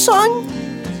don't know this song?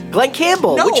 Glenn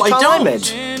Campbell, no, Wichita I don't. Lineman.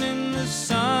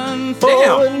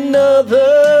 For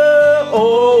another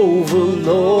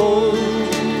overload.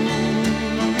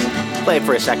 Play it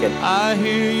for a second. I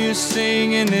hear you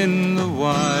singing in the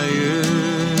wire.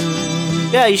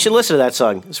 Yeah, you should listen to that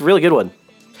song. It's a really good one.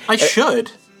 I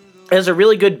should. It has a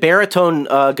really good baritone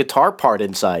guitar part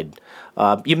inside.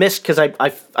 You missed, because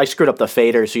I screwed up the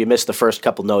fader, so you missed the first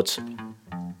couple notes.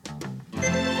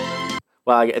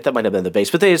 Well, that might have been the bass.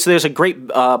 But there's a great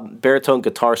baritone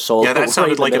guitar solo. Yeah, that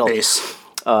sounded like a bass.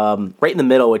 Right in the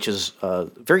middle, which is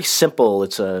very simple.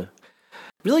 It's a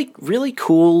really, really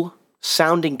cool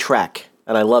sounding track,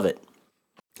 and I love it.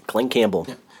 Glenn Campbell.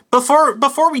 Yeah.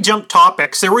 Before we jump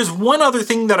topics, there was one other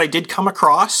thing that I did come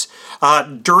across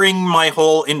during my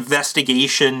whole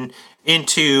investigation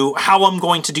into how I'm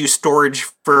going to do storage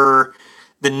for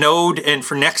the Node and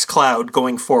for Nextcloud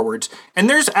going forwards. And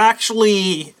there's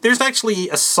actually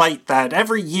a site that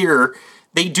every year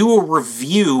they do a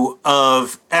review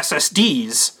of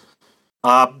SSDs.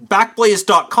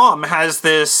 Backblaze.com has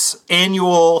this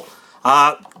annual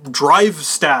drive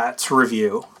stats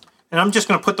review. And I'm just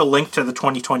going to put the link to the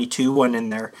 2022 one in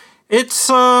there. It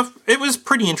was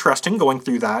pretty interesting going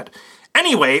through that.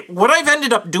 Anyway, what I've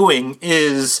ended up doing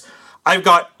is I've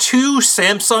got 2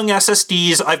 Samsung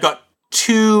SSDs. I've got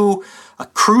 2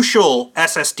 Crucial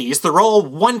SSDs. They're all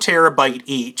 1 terabyte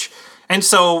each. And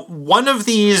so one of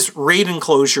these RAID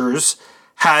enclosures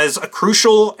has a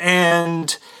Crucial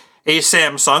and a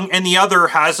Samsung, and the other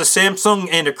has a Samsung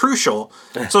and a Crucial.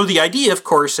 So the idea, of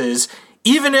course, is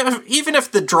even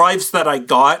if the drives that I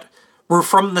got were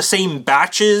from the same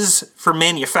batches for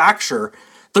manufacture,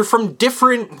 they're from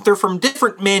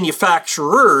different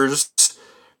manufacturers,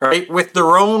 right? With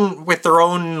their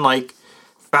own like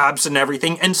fabs and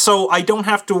everything. And so I don't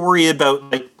have to worry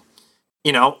about the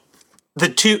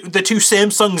two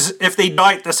Samsungs. If they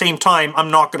die at the same time,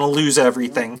 I'm not going to lose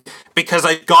everything because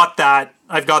I've got that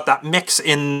mix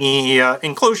in the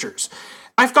enclosures.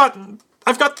 I've got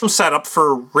them set up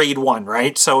for RAID 1,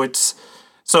 right? So it's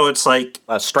like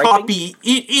copy.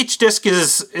 Each disk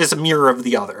is a mirror of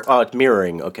the other. Oh, it's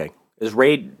mirroring. Okay. Is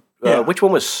RAID? Which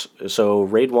one was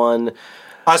RAID 1?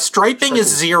 Striping is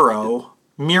 0.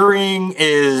 Mirroring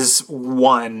is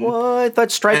 1. Well, I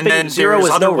thought striping and 0 was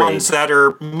no RAID. And then there's other ones that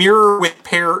are mirror with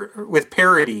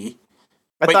parity.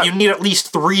 But you need at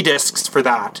least 3 disks for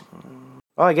that.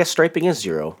 Oh, I guess striping is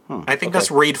 0. I think that's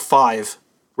RAID 5.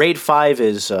 RAID 5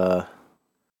 is...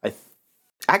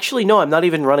 Actually, no, I'm not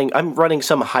even running... I'm running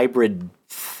some hybrid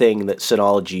thing that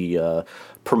Synology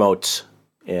promotes,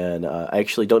 and I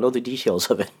actually don't know the details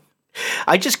of it.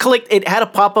 I just clicked... It had a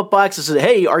pop-up box that said,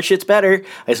 hey, our shit's better.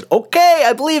 I said, okay,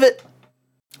 I believe it.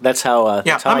 That's how I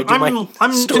do my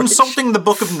I'm storage. Consulting the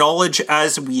Book of Knowledge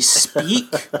as we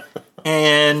speak.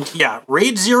 And, yeah,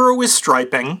 RAID 0 is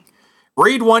striping.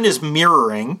 RAID 1 is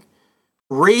mirroring.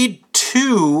 RAID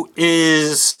 2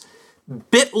 is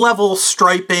bit-level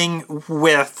striping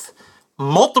with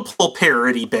multiple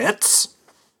parity bits.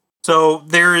 So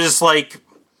there's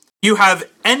you have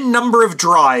n number of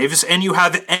drives, and you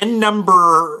have n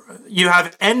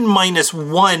minus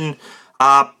 1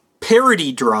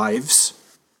 parity drives.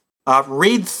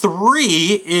 RAID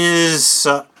 3 is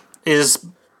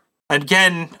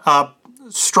again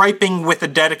striping with a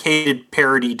dedicated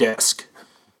parity disk.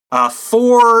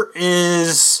 4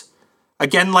 is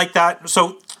again like that.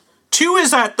 So 2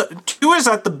 is at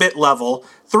the bit level,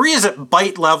 3 is at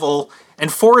byte level,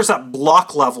 and 4 is at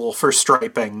block level for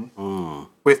striping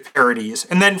with parities.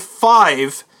 And then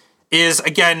 5 is,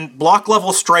 again, block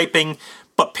level striping,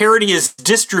 but parity is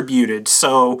distributed.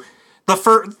 So the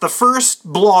first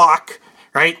block,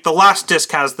 right, the last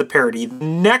disc has the parity. The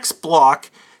next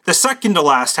block, the second to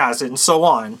last has it, and so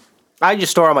on. I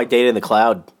just store all my data in the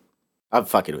cloud. I'm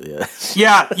fucking with you.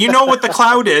 Yeah, you know what the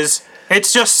cloud is.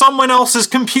 It's just someone else's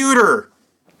computer.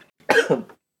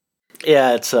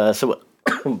 Yeah, it's someone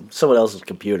else's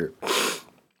computer.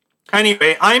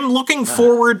 Anyway, I'm looking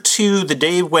forward to the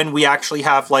day when we actually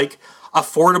have, like,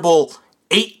 affordable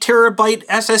 8 terabyte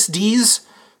SSDs,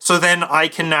 so then I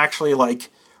can actually, like,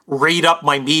 raid up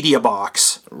my media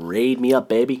box. Raid me up,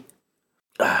 baby.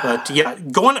 But yeah,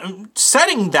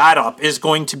 setting that up is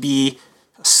going to be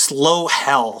slow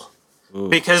hell.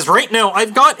 Because right now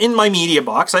I've got in my media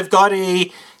box, I've got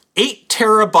a 8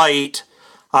 terabyte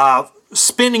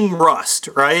spinning Rust,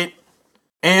 right?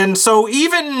 And so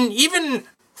even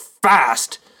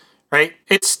fast, right?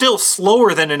 It's still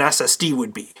slower than an SSD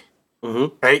would be.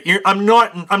 Mm-hmm. Right? I'm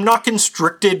not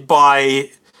constricted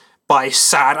by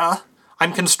SATA.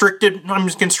 I'm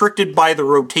constricted by the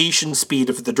rotation speed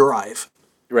of the drive.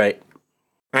 Right.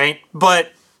 Right?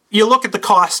 But you look at the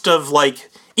cost of, like,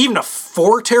 even a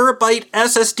 4 terabyte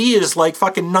SSD is like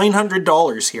fucking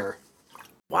 $900 here.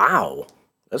 Wow.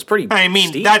 That's pretty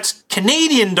steep. That's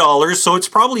Canadian dollars, so it's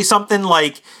probably something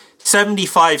like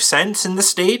 75 cents in the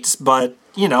States, but,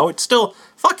 you know, it's still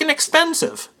fucking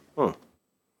expensive. Well,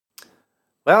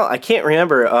 I can't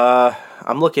remember.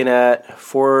 I'm looking at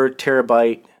 4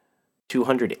 terabyte,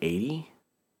 280.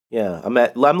 Yeah,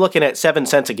 I'm looking at 7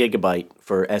 cents a gigabyte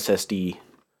for SSD,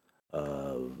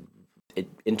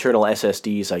 internal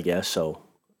SSDs, I guess. So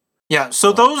yeah,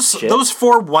 so those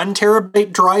 4 1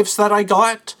 terabyte drives that I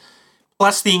got,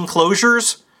 plus the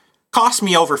enclosures, cost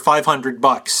me over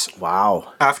 $500.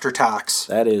 Wow, after tax.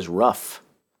 That is rough.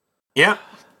 Yeah.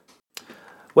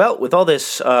 Well, with all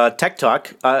this tech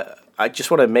talk, I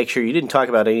just want to make sure you didn't talk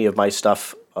about any of my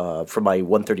stuff from my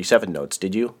 137 notes,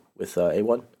 did you? With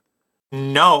A1?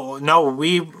 No,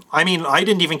 I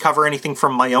didn't even cover anything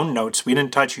from my own notes. We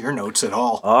didn't touch your notes at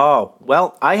all. Oh,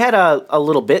 well, I had a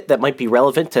little bit that might be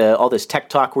relevant to all this tech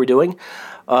talk we're doing.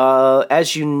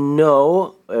 As you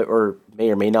know, or may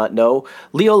or may not know,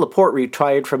 Leo Laporte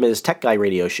retired from his Tech Guy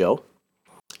radio show.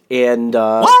 And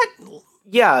what?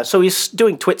 Yeah, so he's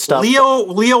doing twit stuff.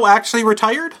 Leo actually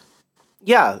retired?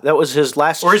 Yeah, that was his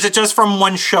last... Or is it just from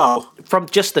one show? From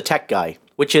just the Tech Guy,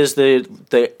 which is the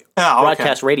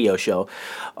broadcast radio show,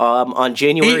 on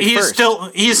January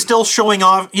 1st. He's still showing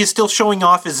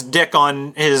off his dick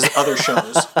on his other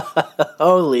shows.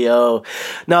 Oh, Leo.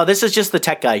 No, this is just the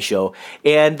Tech Guy show.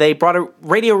 And they brought a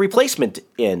radio replacement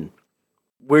in.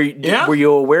 Were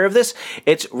you aware of this?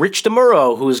 It's Rich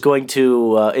DeMuro, who is going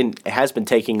to and has been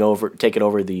taking over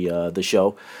the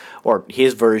show, or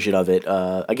his version of it.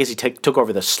 I guess he took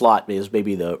over the slot is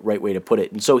maybe the right way to put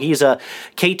it. And so he's a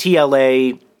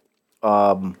KTLA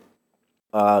kind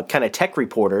of tech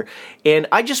reporter. And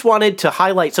I just wanted to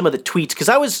highlight some of the tweets because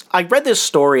I read this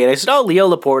story and I said, "Oh, Leo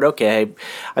Laporte. Okay,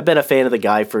 I've been a fan of the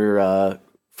guy for a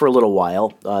little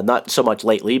while. Not so much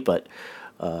lately, but."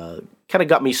 Kind of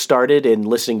got me started in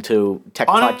listening to tech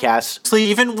podcasts.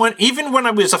 Even when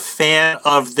I was a fan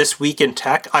of This Week in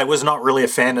Tech, I was not really a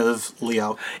fan of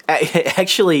Leo.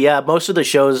 Actually, yeah, most of the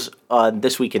shows on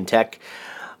This Week in Tech,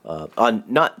 on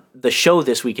not the show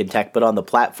This Week in Tech, but on the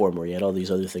platform where he had all these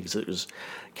other things. It was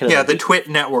kind of the Twit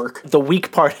network. The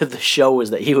weak part of the show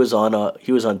was that he was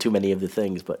on too many of the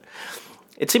things, but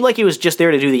it seemed like he was just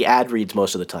there to do the ad reads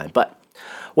most of the time. But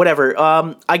whatever.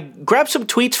 I grabbed some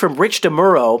tweets from Rich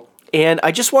DeMuro. And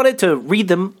I just wanted to read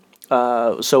them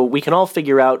so we can all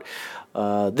figure out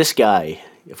this guy,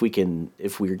 if we're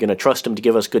going to trust him to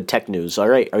give us good tech news. All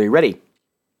right, are you ready?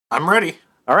 I'm ready.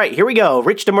 All right, here we go.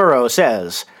 Rich DeMuro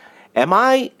says, Am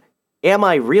I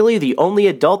really the only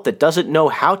adult that doesn't know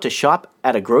how to shop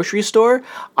at a grocery store?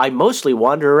 I mostly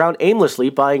wander around aimlessly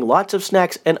buying lots of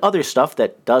snacks and other stuff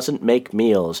that doesn't make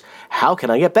meals. How can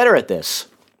I get better at this?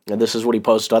 And this is what he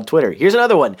posted on Twitter. Here's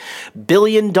another one. $1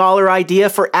 billion idea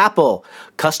for Apple.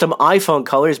 Custom iPhone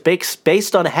colors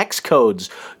based on hex codes.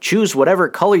 Choose whatever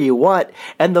color you want,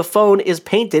 and the phone is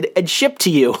painted and shipped to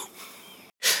you.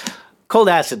 Cold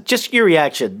acid. Just your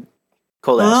reaction.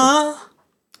 Cold acid.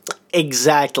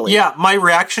 Exactly. Yeah, my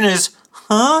reaction is,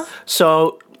 huh?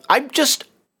 So,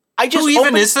 Who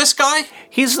even is this guy?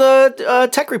 He's the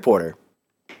tech reporter.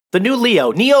 The new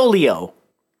Neo Leo.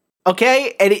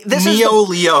 Okay, and this is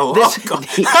Leo. This is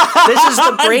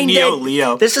the brain Neo dead.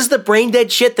 Leo. This is the brain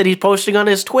dead shit that he's posting on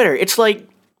his Twitter. It's like,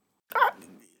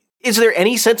 is there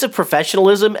any sense of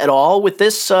professionalism at all with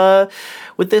this guy?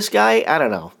 I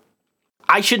don't know.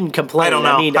 I shouldn't complain. I don't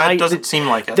know. I mean, that doesn't seem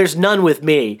like it. There's none with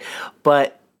me,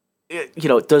 but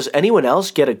does anyone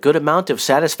else get a good amount of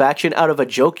satisfaction out of a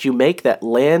joke you make that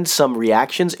lands some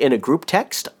reactions in a group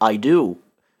text? I do.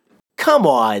 Come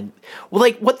on.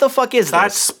 Like, what the fuck is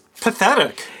That's this?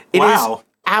 pathetic. It wow. is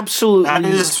absolutely That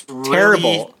is terrible.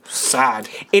 Really sad.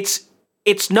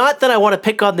 It's not that I want to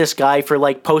pick on this guy for,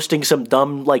 like, posting some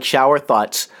dumb, like, shower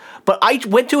thoughts, but I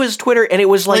went to his Twitter and it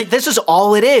was like this is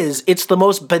all it is. It's the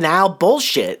most banal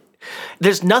bullshit.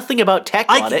 There's nothing about tech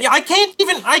on it. I can't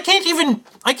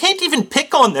even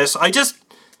pick on this.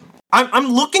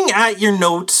 I'm looking at your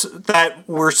notes that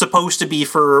were supposed to be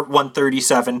for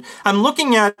 137. I'm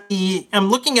looking at these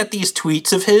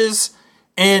tweets of his,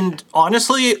 and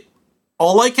honestly,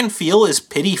 all I can feel is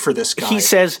pity for this guy. He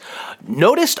says,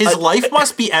 his life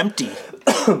must be empty.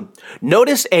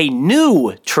 Notice a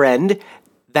new trend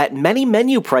that many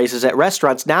menu prices at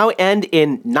restaurants now end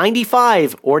in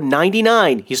 95 or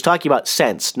 99. He's talking about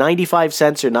cents, 95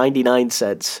 cents or 99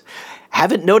 cents.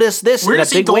 Haven't noticed this in a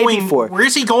big way before. Where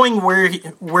is he going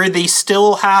where they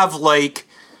still have like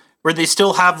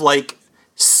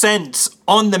cents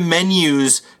on the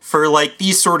menus for like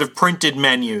these sort of printed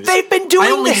menus? They've been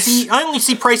doing this. I only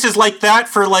see prices like that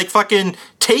for like fucking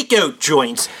takeout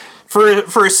joints.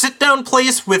 For a sit down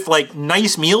place with like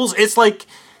nice meals, it's like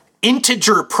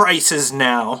integer prices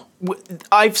now.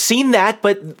 I've seen that,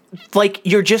 but like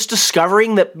you're just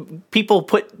discovering that people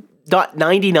put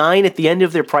 .99 at the end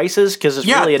of their prices because it's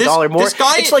really $1 more.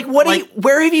 It's like,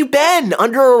 where have you been?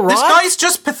 Under a rock? This guy's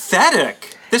just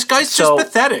pathetic.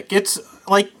 Pathetic. It's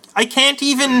like I can't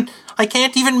even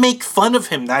make fun of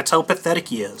him. That's how pathetic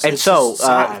he is. And it's so,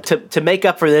 to make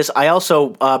up for this, I also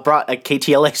brought a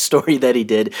KTLA story that he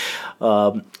did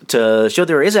to show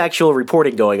there is actual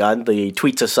reporting going on, the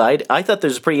tweets aside. I thought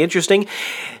this was pretty interesting.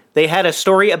 They had a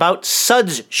story about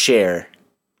Suds Share.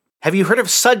 Have you heard of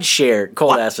Suds Share,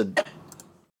 Cold Acid?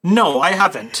 No, I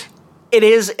haven't. It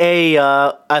is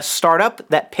a startup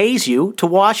that pays you to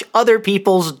wash other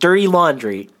people's dirty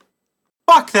laundry.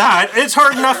 Fuck that. It's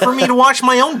hard enough for me to wash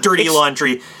my own dirty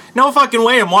laundry. No fucking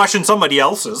way I'm washing somebody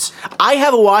else's. I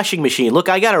have a washing machine. Look,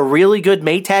 I got a really good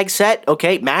Maytag set,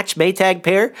 okay? Match Maytag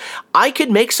pair. I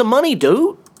could make some money,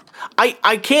 dude.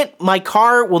 I can't, my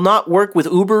car will not work with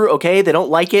Uber, okay? They don't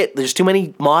like it. There's too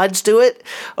many mods to it,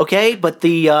 okay? But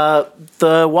the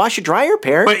washer dryer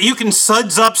pair. But you can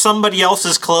suds up somebody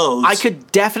else's clothes. I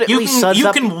could definitely suds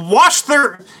up.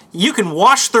 You can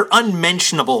wash their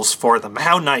unmentionables for them.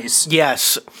 How nice.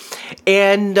 Yes.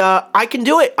 And I can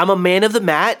do it. I'm a man of the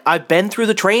mat. I've been through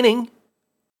the training.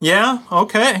 Yeah,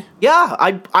 okay. Yeah,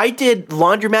 I did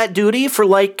laundromat duty for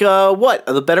like,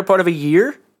 the better part of a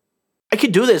year? I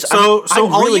could do this. So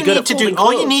I'm all really you good need to do,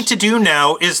 all you need to do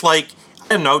now is like,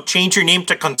 I don't know, change your name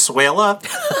to Consuela.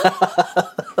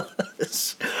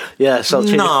 Yeah. So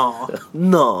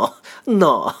no.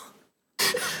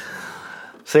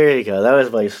 So there you go. That was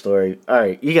my story. All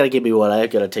right, you gotta give me one. I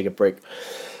gotta take a break.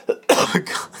 I'm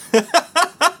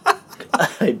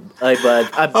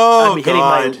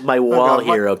hitting my wall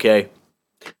here. Okay.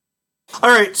 All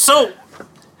right. So,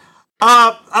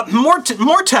 more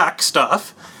tech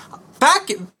stuff.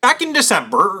 Back in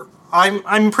December,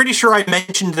 I'm pretty sure I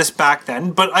mentioned this back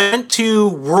then, but I went to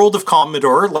World of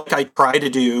Commodore, like I try to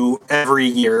do every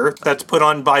year. That's put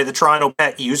on by the Toronto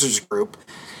Pet Users Group.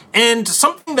 And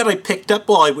something that I picked up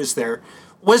while I was there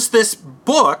was this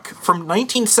book from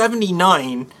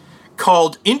 1979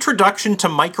 called Introduction to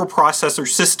Microprocessor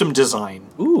System Design.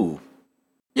 Ooh.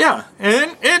 Yeah,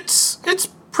 and it's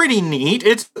pretty neat.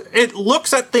 It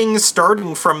looks at things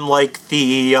starting from like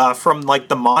the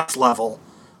MOS level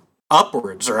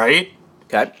upwards, right?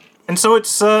 Okay. And so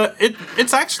it's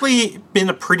actually been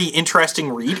a pretty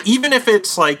interesting read, even if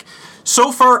it's like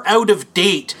so far out of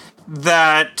date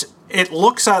that it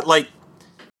looks at the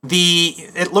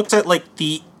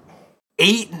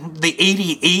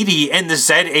 8080 and the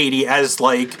Z80 as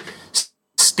like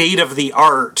state of the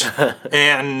art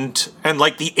and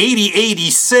like the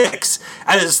 8086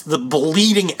 as the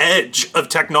bleeding edge of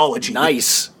technology.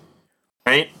 Nice.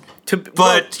 Right?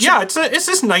 It's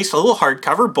this nice little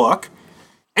hardcover book.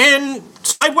 And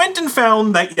so I went and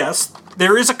found that, yes,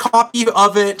 there is a copy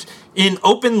of it in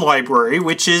Open Library,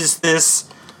 which is this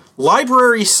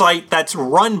library site that's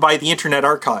run by the Internet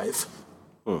Archive.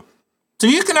 So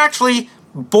you can actually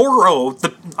borrow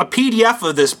a PDF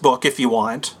of this book if you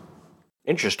want.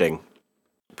 Interesting.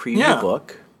 Preview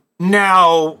book.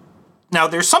 Now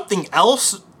there's something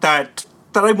else that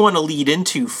I want to lead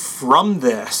into from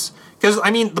this. Because,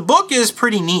 I mean, the book is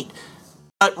pretty neat.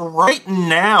 But right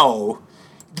now,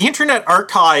 the Internet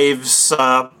Archive's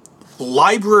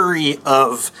library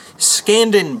of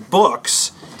scanned-in books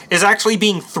is actually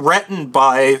being threatened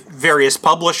by various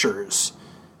publishers.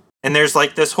 And there's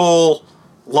like this whole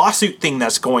lawsuit thing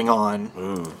that's going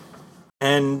on.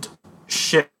 And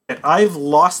shit, I've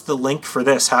lost the link for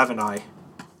this, haven't I?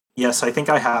 Yes, I think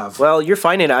I have. Well, you're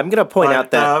fine, and I'm going to point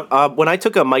out that when I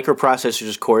took a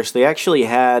microprocessors course, they actually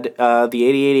had the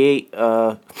 8088.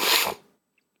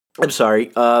 I'm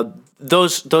sorry.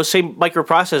 Those same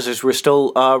microprocessors were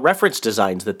still reference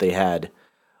designs that they had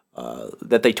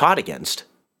that they taught against.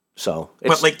 So,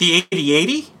 but like the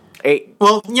 8080?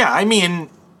 Well, yeah, I mean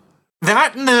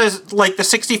that and the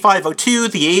 6502,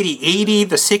 the 8080,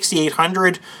 the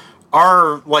 6800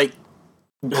 are like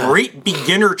great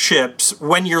beginner chips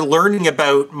when you're learning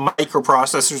about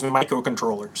microprocessors and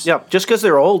microcontrollers. Yeah, just because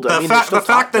they're old. The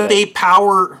fact that they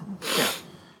power,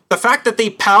 the fact that they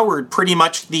powered pretty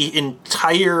much the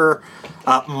entire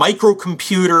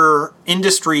microcomputer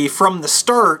industry from the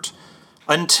start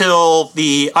until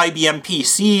the IBM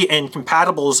PC and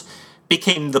compatibles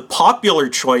became the popular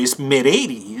choice mid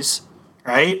 80s,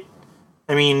 right?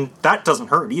 I mean, that doesn't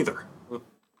hurt either.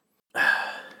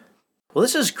 Well,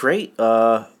 this is great.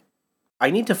 I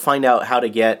need to find out how to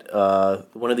get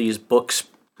one of these books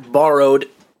borrowed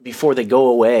before they go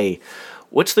away.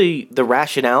 What's the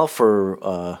rationale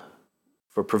for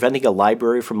preventing a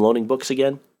library from loaning books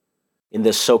again in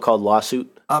this so-called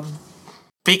lawsuit?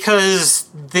 Because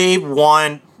they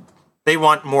want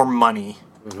more money.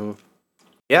 Mm-hmm.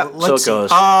 Yeah, so it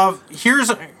goes.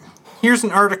 Here's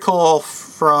an article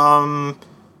from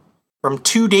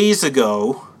 2 days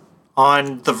ago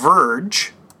on The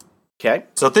Verge. Okay.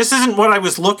 So this isn't what I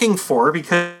was looking for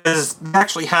because they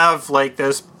actually have like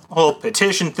this whole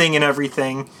petition thing and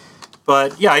everything.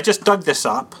 But yeah, I just dug this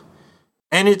up.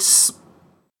 And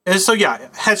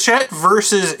Hachette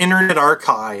versus Internet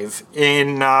Archive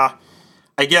in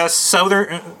I guess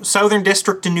Southern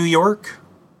District in New York.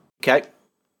 Okay.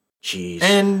 Jeez.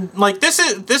 And like this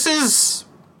is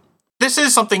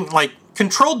something like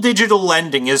controlled digital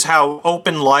lending is how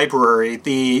Open Library,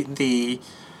 the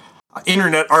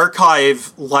Internet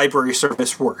Archive library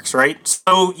service works, right?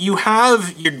 So you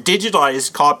have your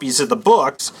digitized copies of the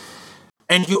books,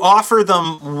 and you offer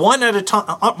them one at a time,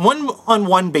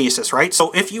 one basis, right?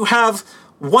 So if you have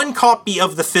one copy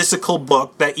of the physical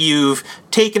book that you've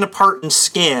taken apart and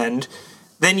scanned,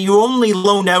 then you only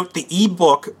loan out the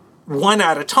ebook one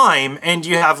at a time, and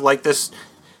you have like this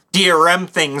DRM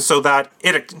thing so that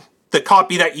the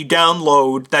copy that you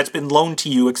download that's been loaned to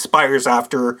you expires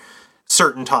after a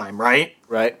certain time, right?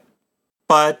 Right.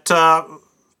 But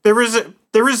there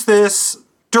is this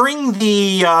during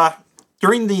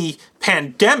the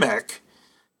pandemic,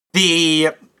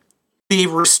 the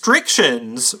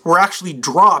restrictions were actually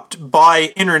dropped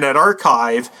by Internet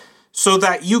Archive so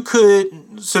that you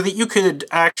could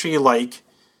actually like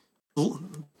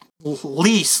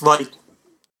lease like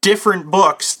different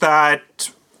books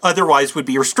that otherwise would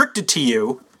be restricted to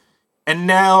you. And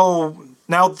now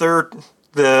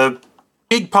the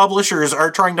big publishers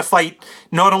are trying to fight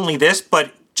not only this,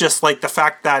 but just like the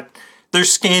fact that they're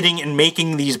scanning and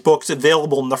making these books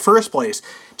available in the first place.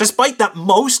 Despite that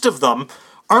most of them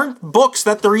aren't books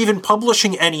that they're even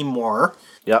publishing anymore.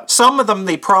 Yep. Some of them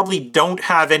they probably don't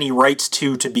have any rights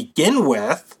to begin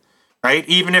with, right?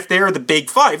 Even if they're the big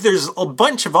five, there's a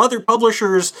bunch of other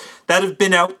publishers that have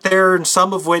been out there, and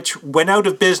some of which went out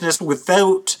of business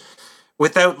without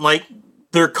like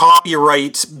their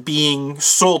copyrights being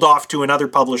sold off to another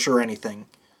publisher or anything.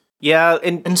 Yeah,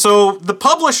 and so the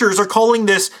publishers are calling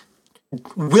this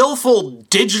willful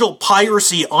digital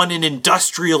piracy on an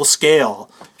industrial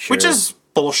scale, sure. Which is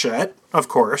bullshit, of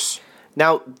course.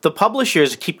 Now, the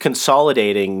publishers keep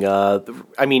consolidating.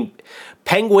 I mean,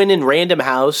 Penguin and Random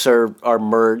House are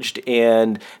merged,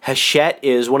 and Hachette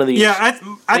is one of these. At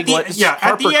the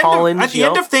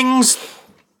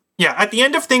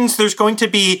end of things, there's going to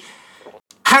be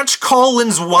Hatch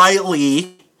Collins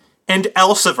Wiley and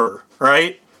Elsevier,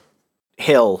 right?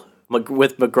 Hill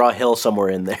with McGraw-Hill somewhere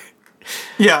in there.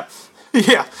 Yeah.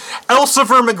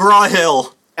 Elsevier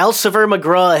McGraw-Hill. Elsevier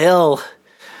McGraw-Hill.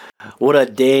 What a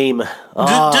dame!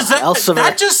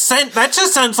 That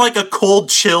just sounds like a cold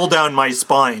chill down my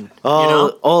spine. Oh, you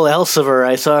know? Oh, Elsevier!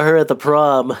 I saw her at the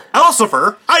prom.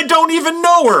 Elsevier? I don't even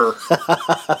know her.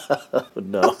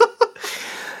 No.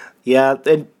 Yeah,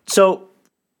 and so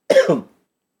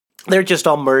they're just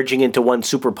all merging into one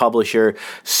super publisher,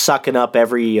 sucking up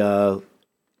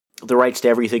the rights to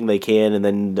everything they can, and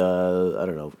then I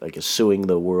don't know, I guess suing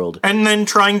the world, and then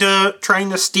trying to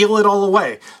steal it all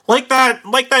away, like that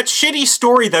shitty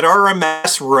story that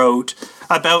RMS wrote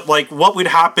about like what would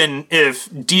happen if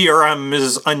DRM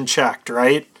is unchecked,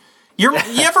 right? You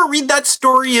ever read that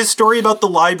story? His story about the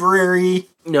library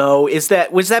No, was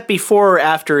that before or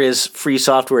after his free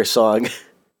software song?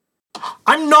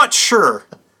 I'm not sure.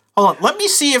 Hold on, let me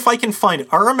see if I can find it.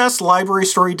 RMS Library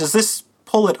Story, does this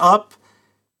pull it up?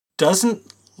 Doesn't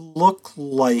look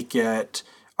like it.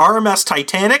 RMS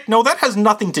Titanic? No, that has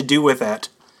nothing to do with it.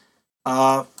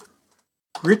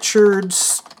 Richard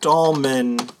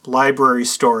Stallman Library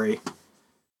Story.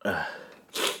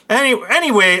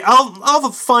 Anyway,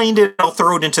 I'll find it. I'll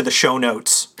throw it into the show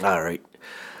notes. All right.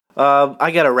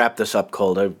 I gotta wrap this up,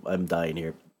 Cold. I'm dying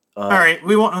here. All right.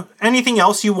 We want anything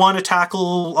else you want to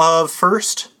tackle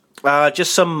first?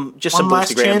 Just some One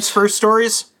last chance for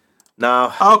stories.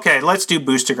 No. Okay, let's do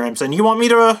boostergrams. And you want me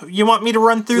to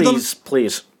run through them?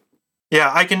 Please.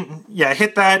 Yeah, I can. Yeah,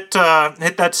 hit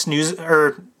that snooze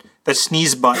or the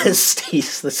sneeze button.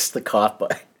 Sneeze. This is the cough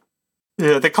button.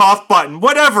 Yeah, the cough button.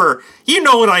 Whatever. You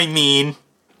know what I mean.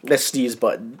 The sneeze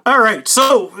button. All right.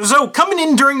 So coming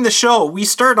in during the show, we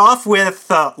start off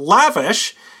with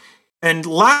Lavish, and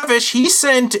Lavish he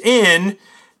sent in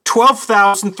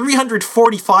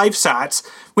 12,345 sats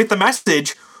with the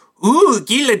message, "Ooh,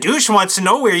 Guy Ledouche wants to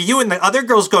know where you and the other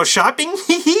girls go shopping."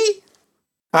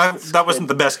 That wasn't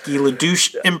the best Guy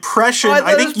Ledouche impression.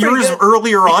 I think yours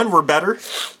earlier on were better.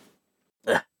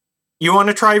 You want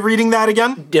to try reading that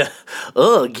again? Yeah.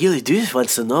 Oh, Guy Ledouche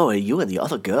wants to know where you and the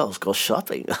other girls go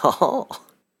shopping. Oh,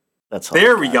 that's all.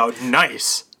 There we go.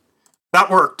 Nice. That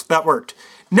worked.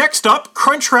 Next up,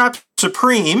 Crunchwrap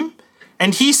Supreme,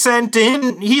 and he sent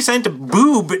a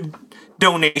boob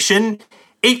donation,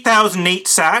 8,008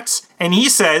 sats, and he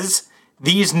says,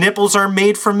 "These nipples are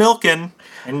made for milking."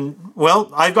 And,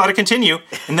 well, I've got to continue.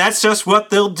 "And that's just what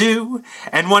they'll do.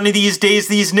 And one of these days,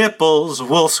 these nipples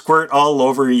will squirt all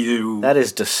over you." That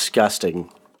is disgusting.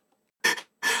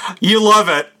 You love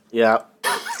it. Yeah.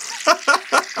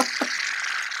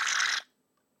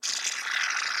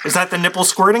 Is that the nipple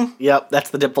squirting? Yep,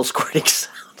 that's the nipple squirting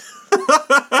sound.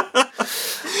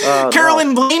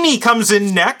 Carolyn Blaney comes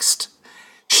in next.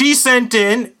 She sent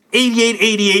in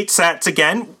 8888 sats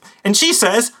again. And she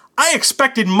says, "I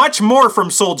expected much more from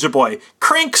Soulja Boy.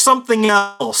 Crank something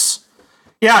else."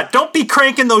 Yeah, don't be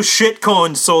cranking those shit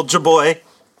cones, Soulja Boy.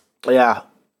 Yeah.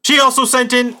 She also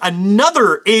sent in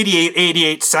another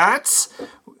 8888 sats,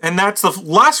 and that's the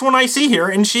last one I see here.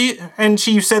 And she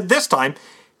said this time,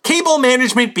 "Cable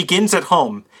management begins at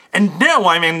home, and now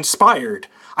I'm inspired.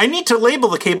 I need to label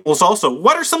the cables also.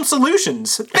 What are some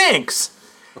solutions? Thanks."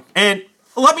 And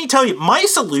let me tell you, my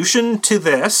solution to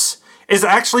this is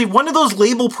actually one of those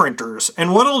label printers.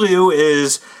 And what I'll do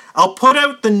is I'll put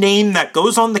out the name that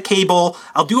goes on the cable,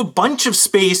 I'll do a bunch of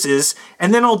spaces,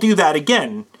 and then I'll do that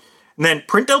again. And then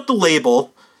print out the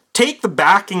label, take the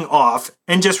backing off,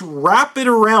 and just wrap it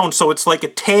around so it's like a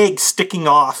tag sticking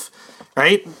off,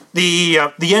 right? The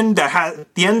ends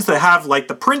that have like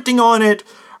the printing on it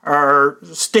are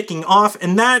sticking off,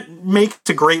 and that makes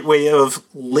a great way of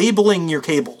labeling your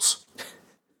cables.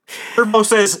 Turbo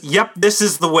says, "Yep, this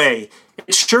is the way."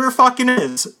 It sure fucking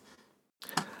is.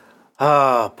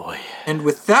 Oh boy. And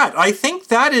with that, I think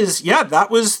that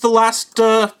was the last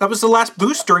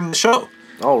boost during the show.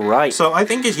 All right. So I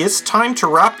think it's time to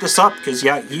wrap this up because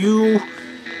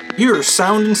you're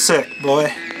sounding sick,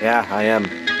 boy. Yeah, I am.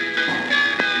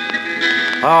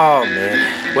 Oh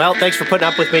man. Well, thanks for putting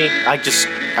up with me. I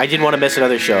didn't want to miss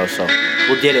another show, so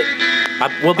we'll get it.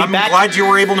 We'll be back. I'm glad you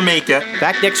were able to make it.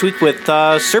 Back next week with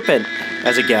Serpent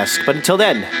as a guest. But until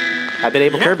then, I've been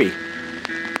Abel Kirby.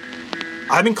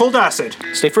 I've been Cold Acid.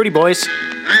 Stay fruity, boys.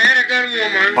 I had a good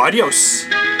woman. Adios.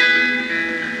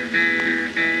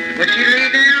 But she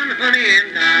lay down, honey,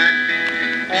 and died.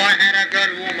 Oh, I had a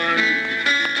good woman.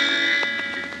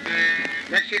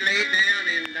 But she lay down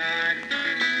and died.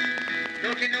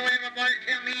 Don't you know everybody?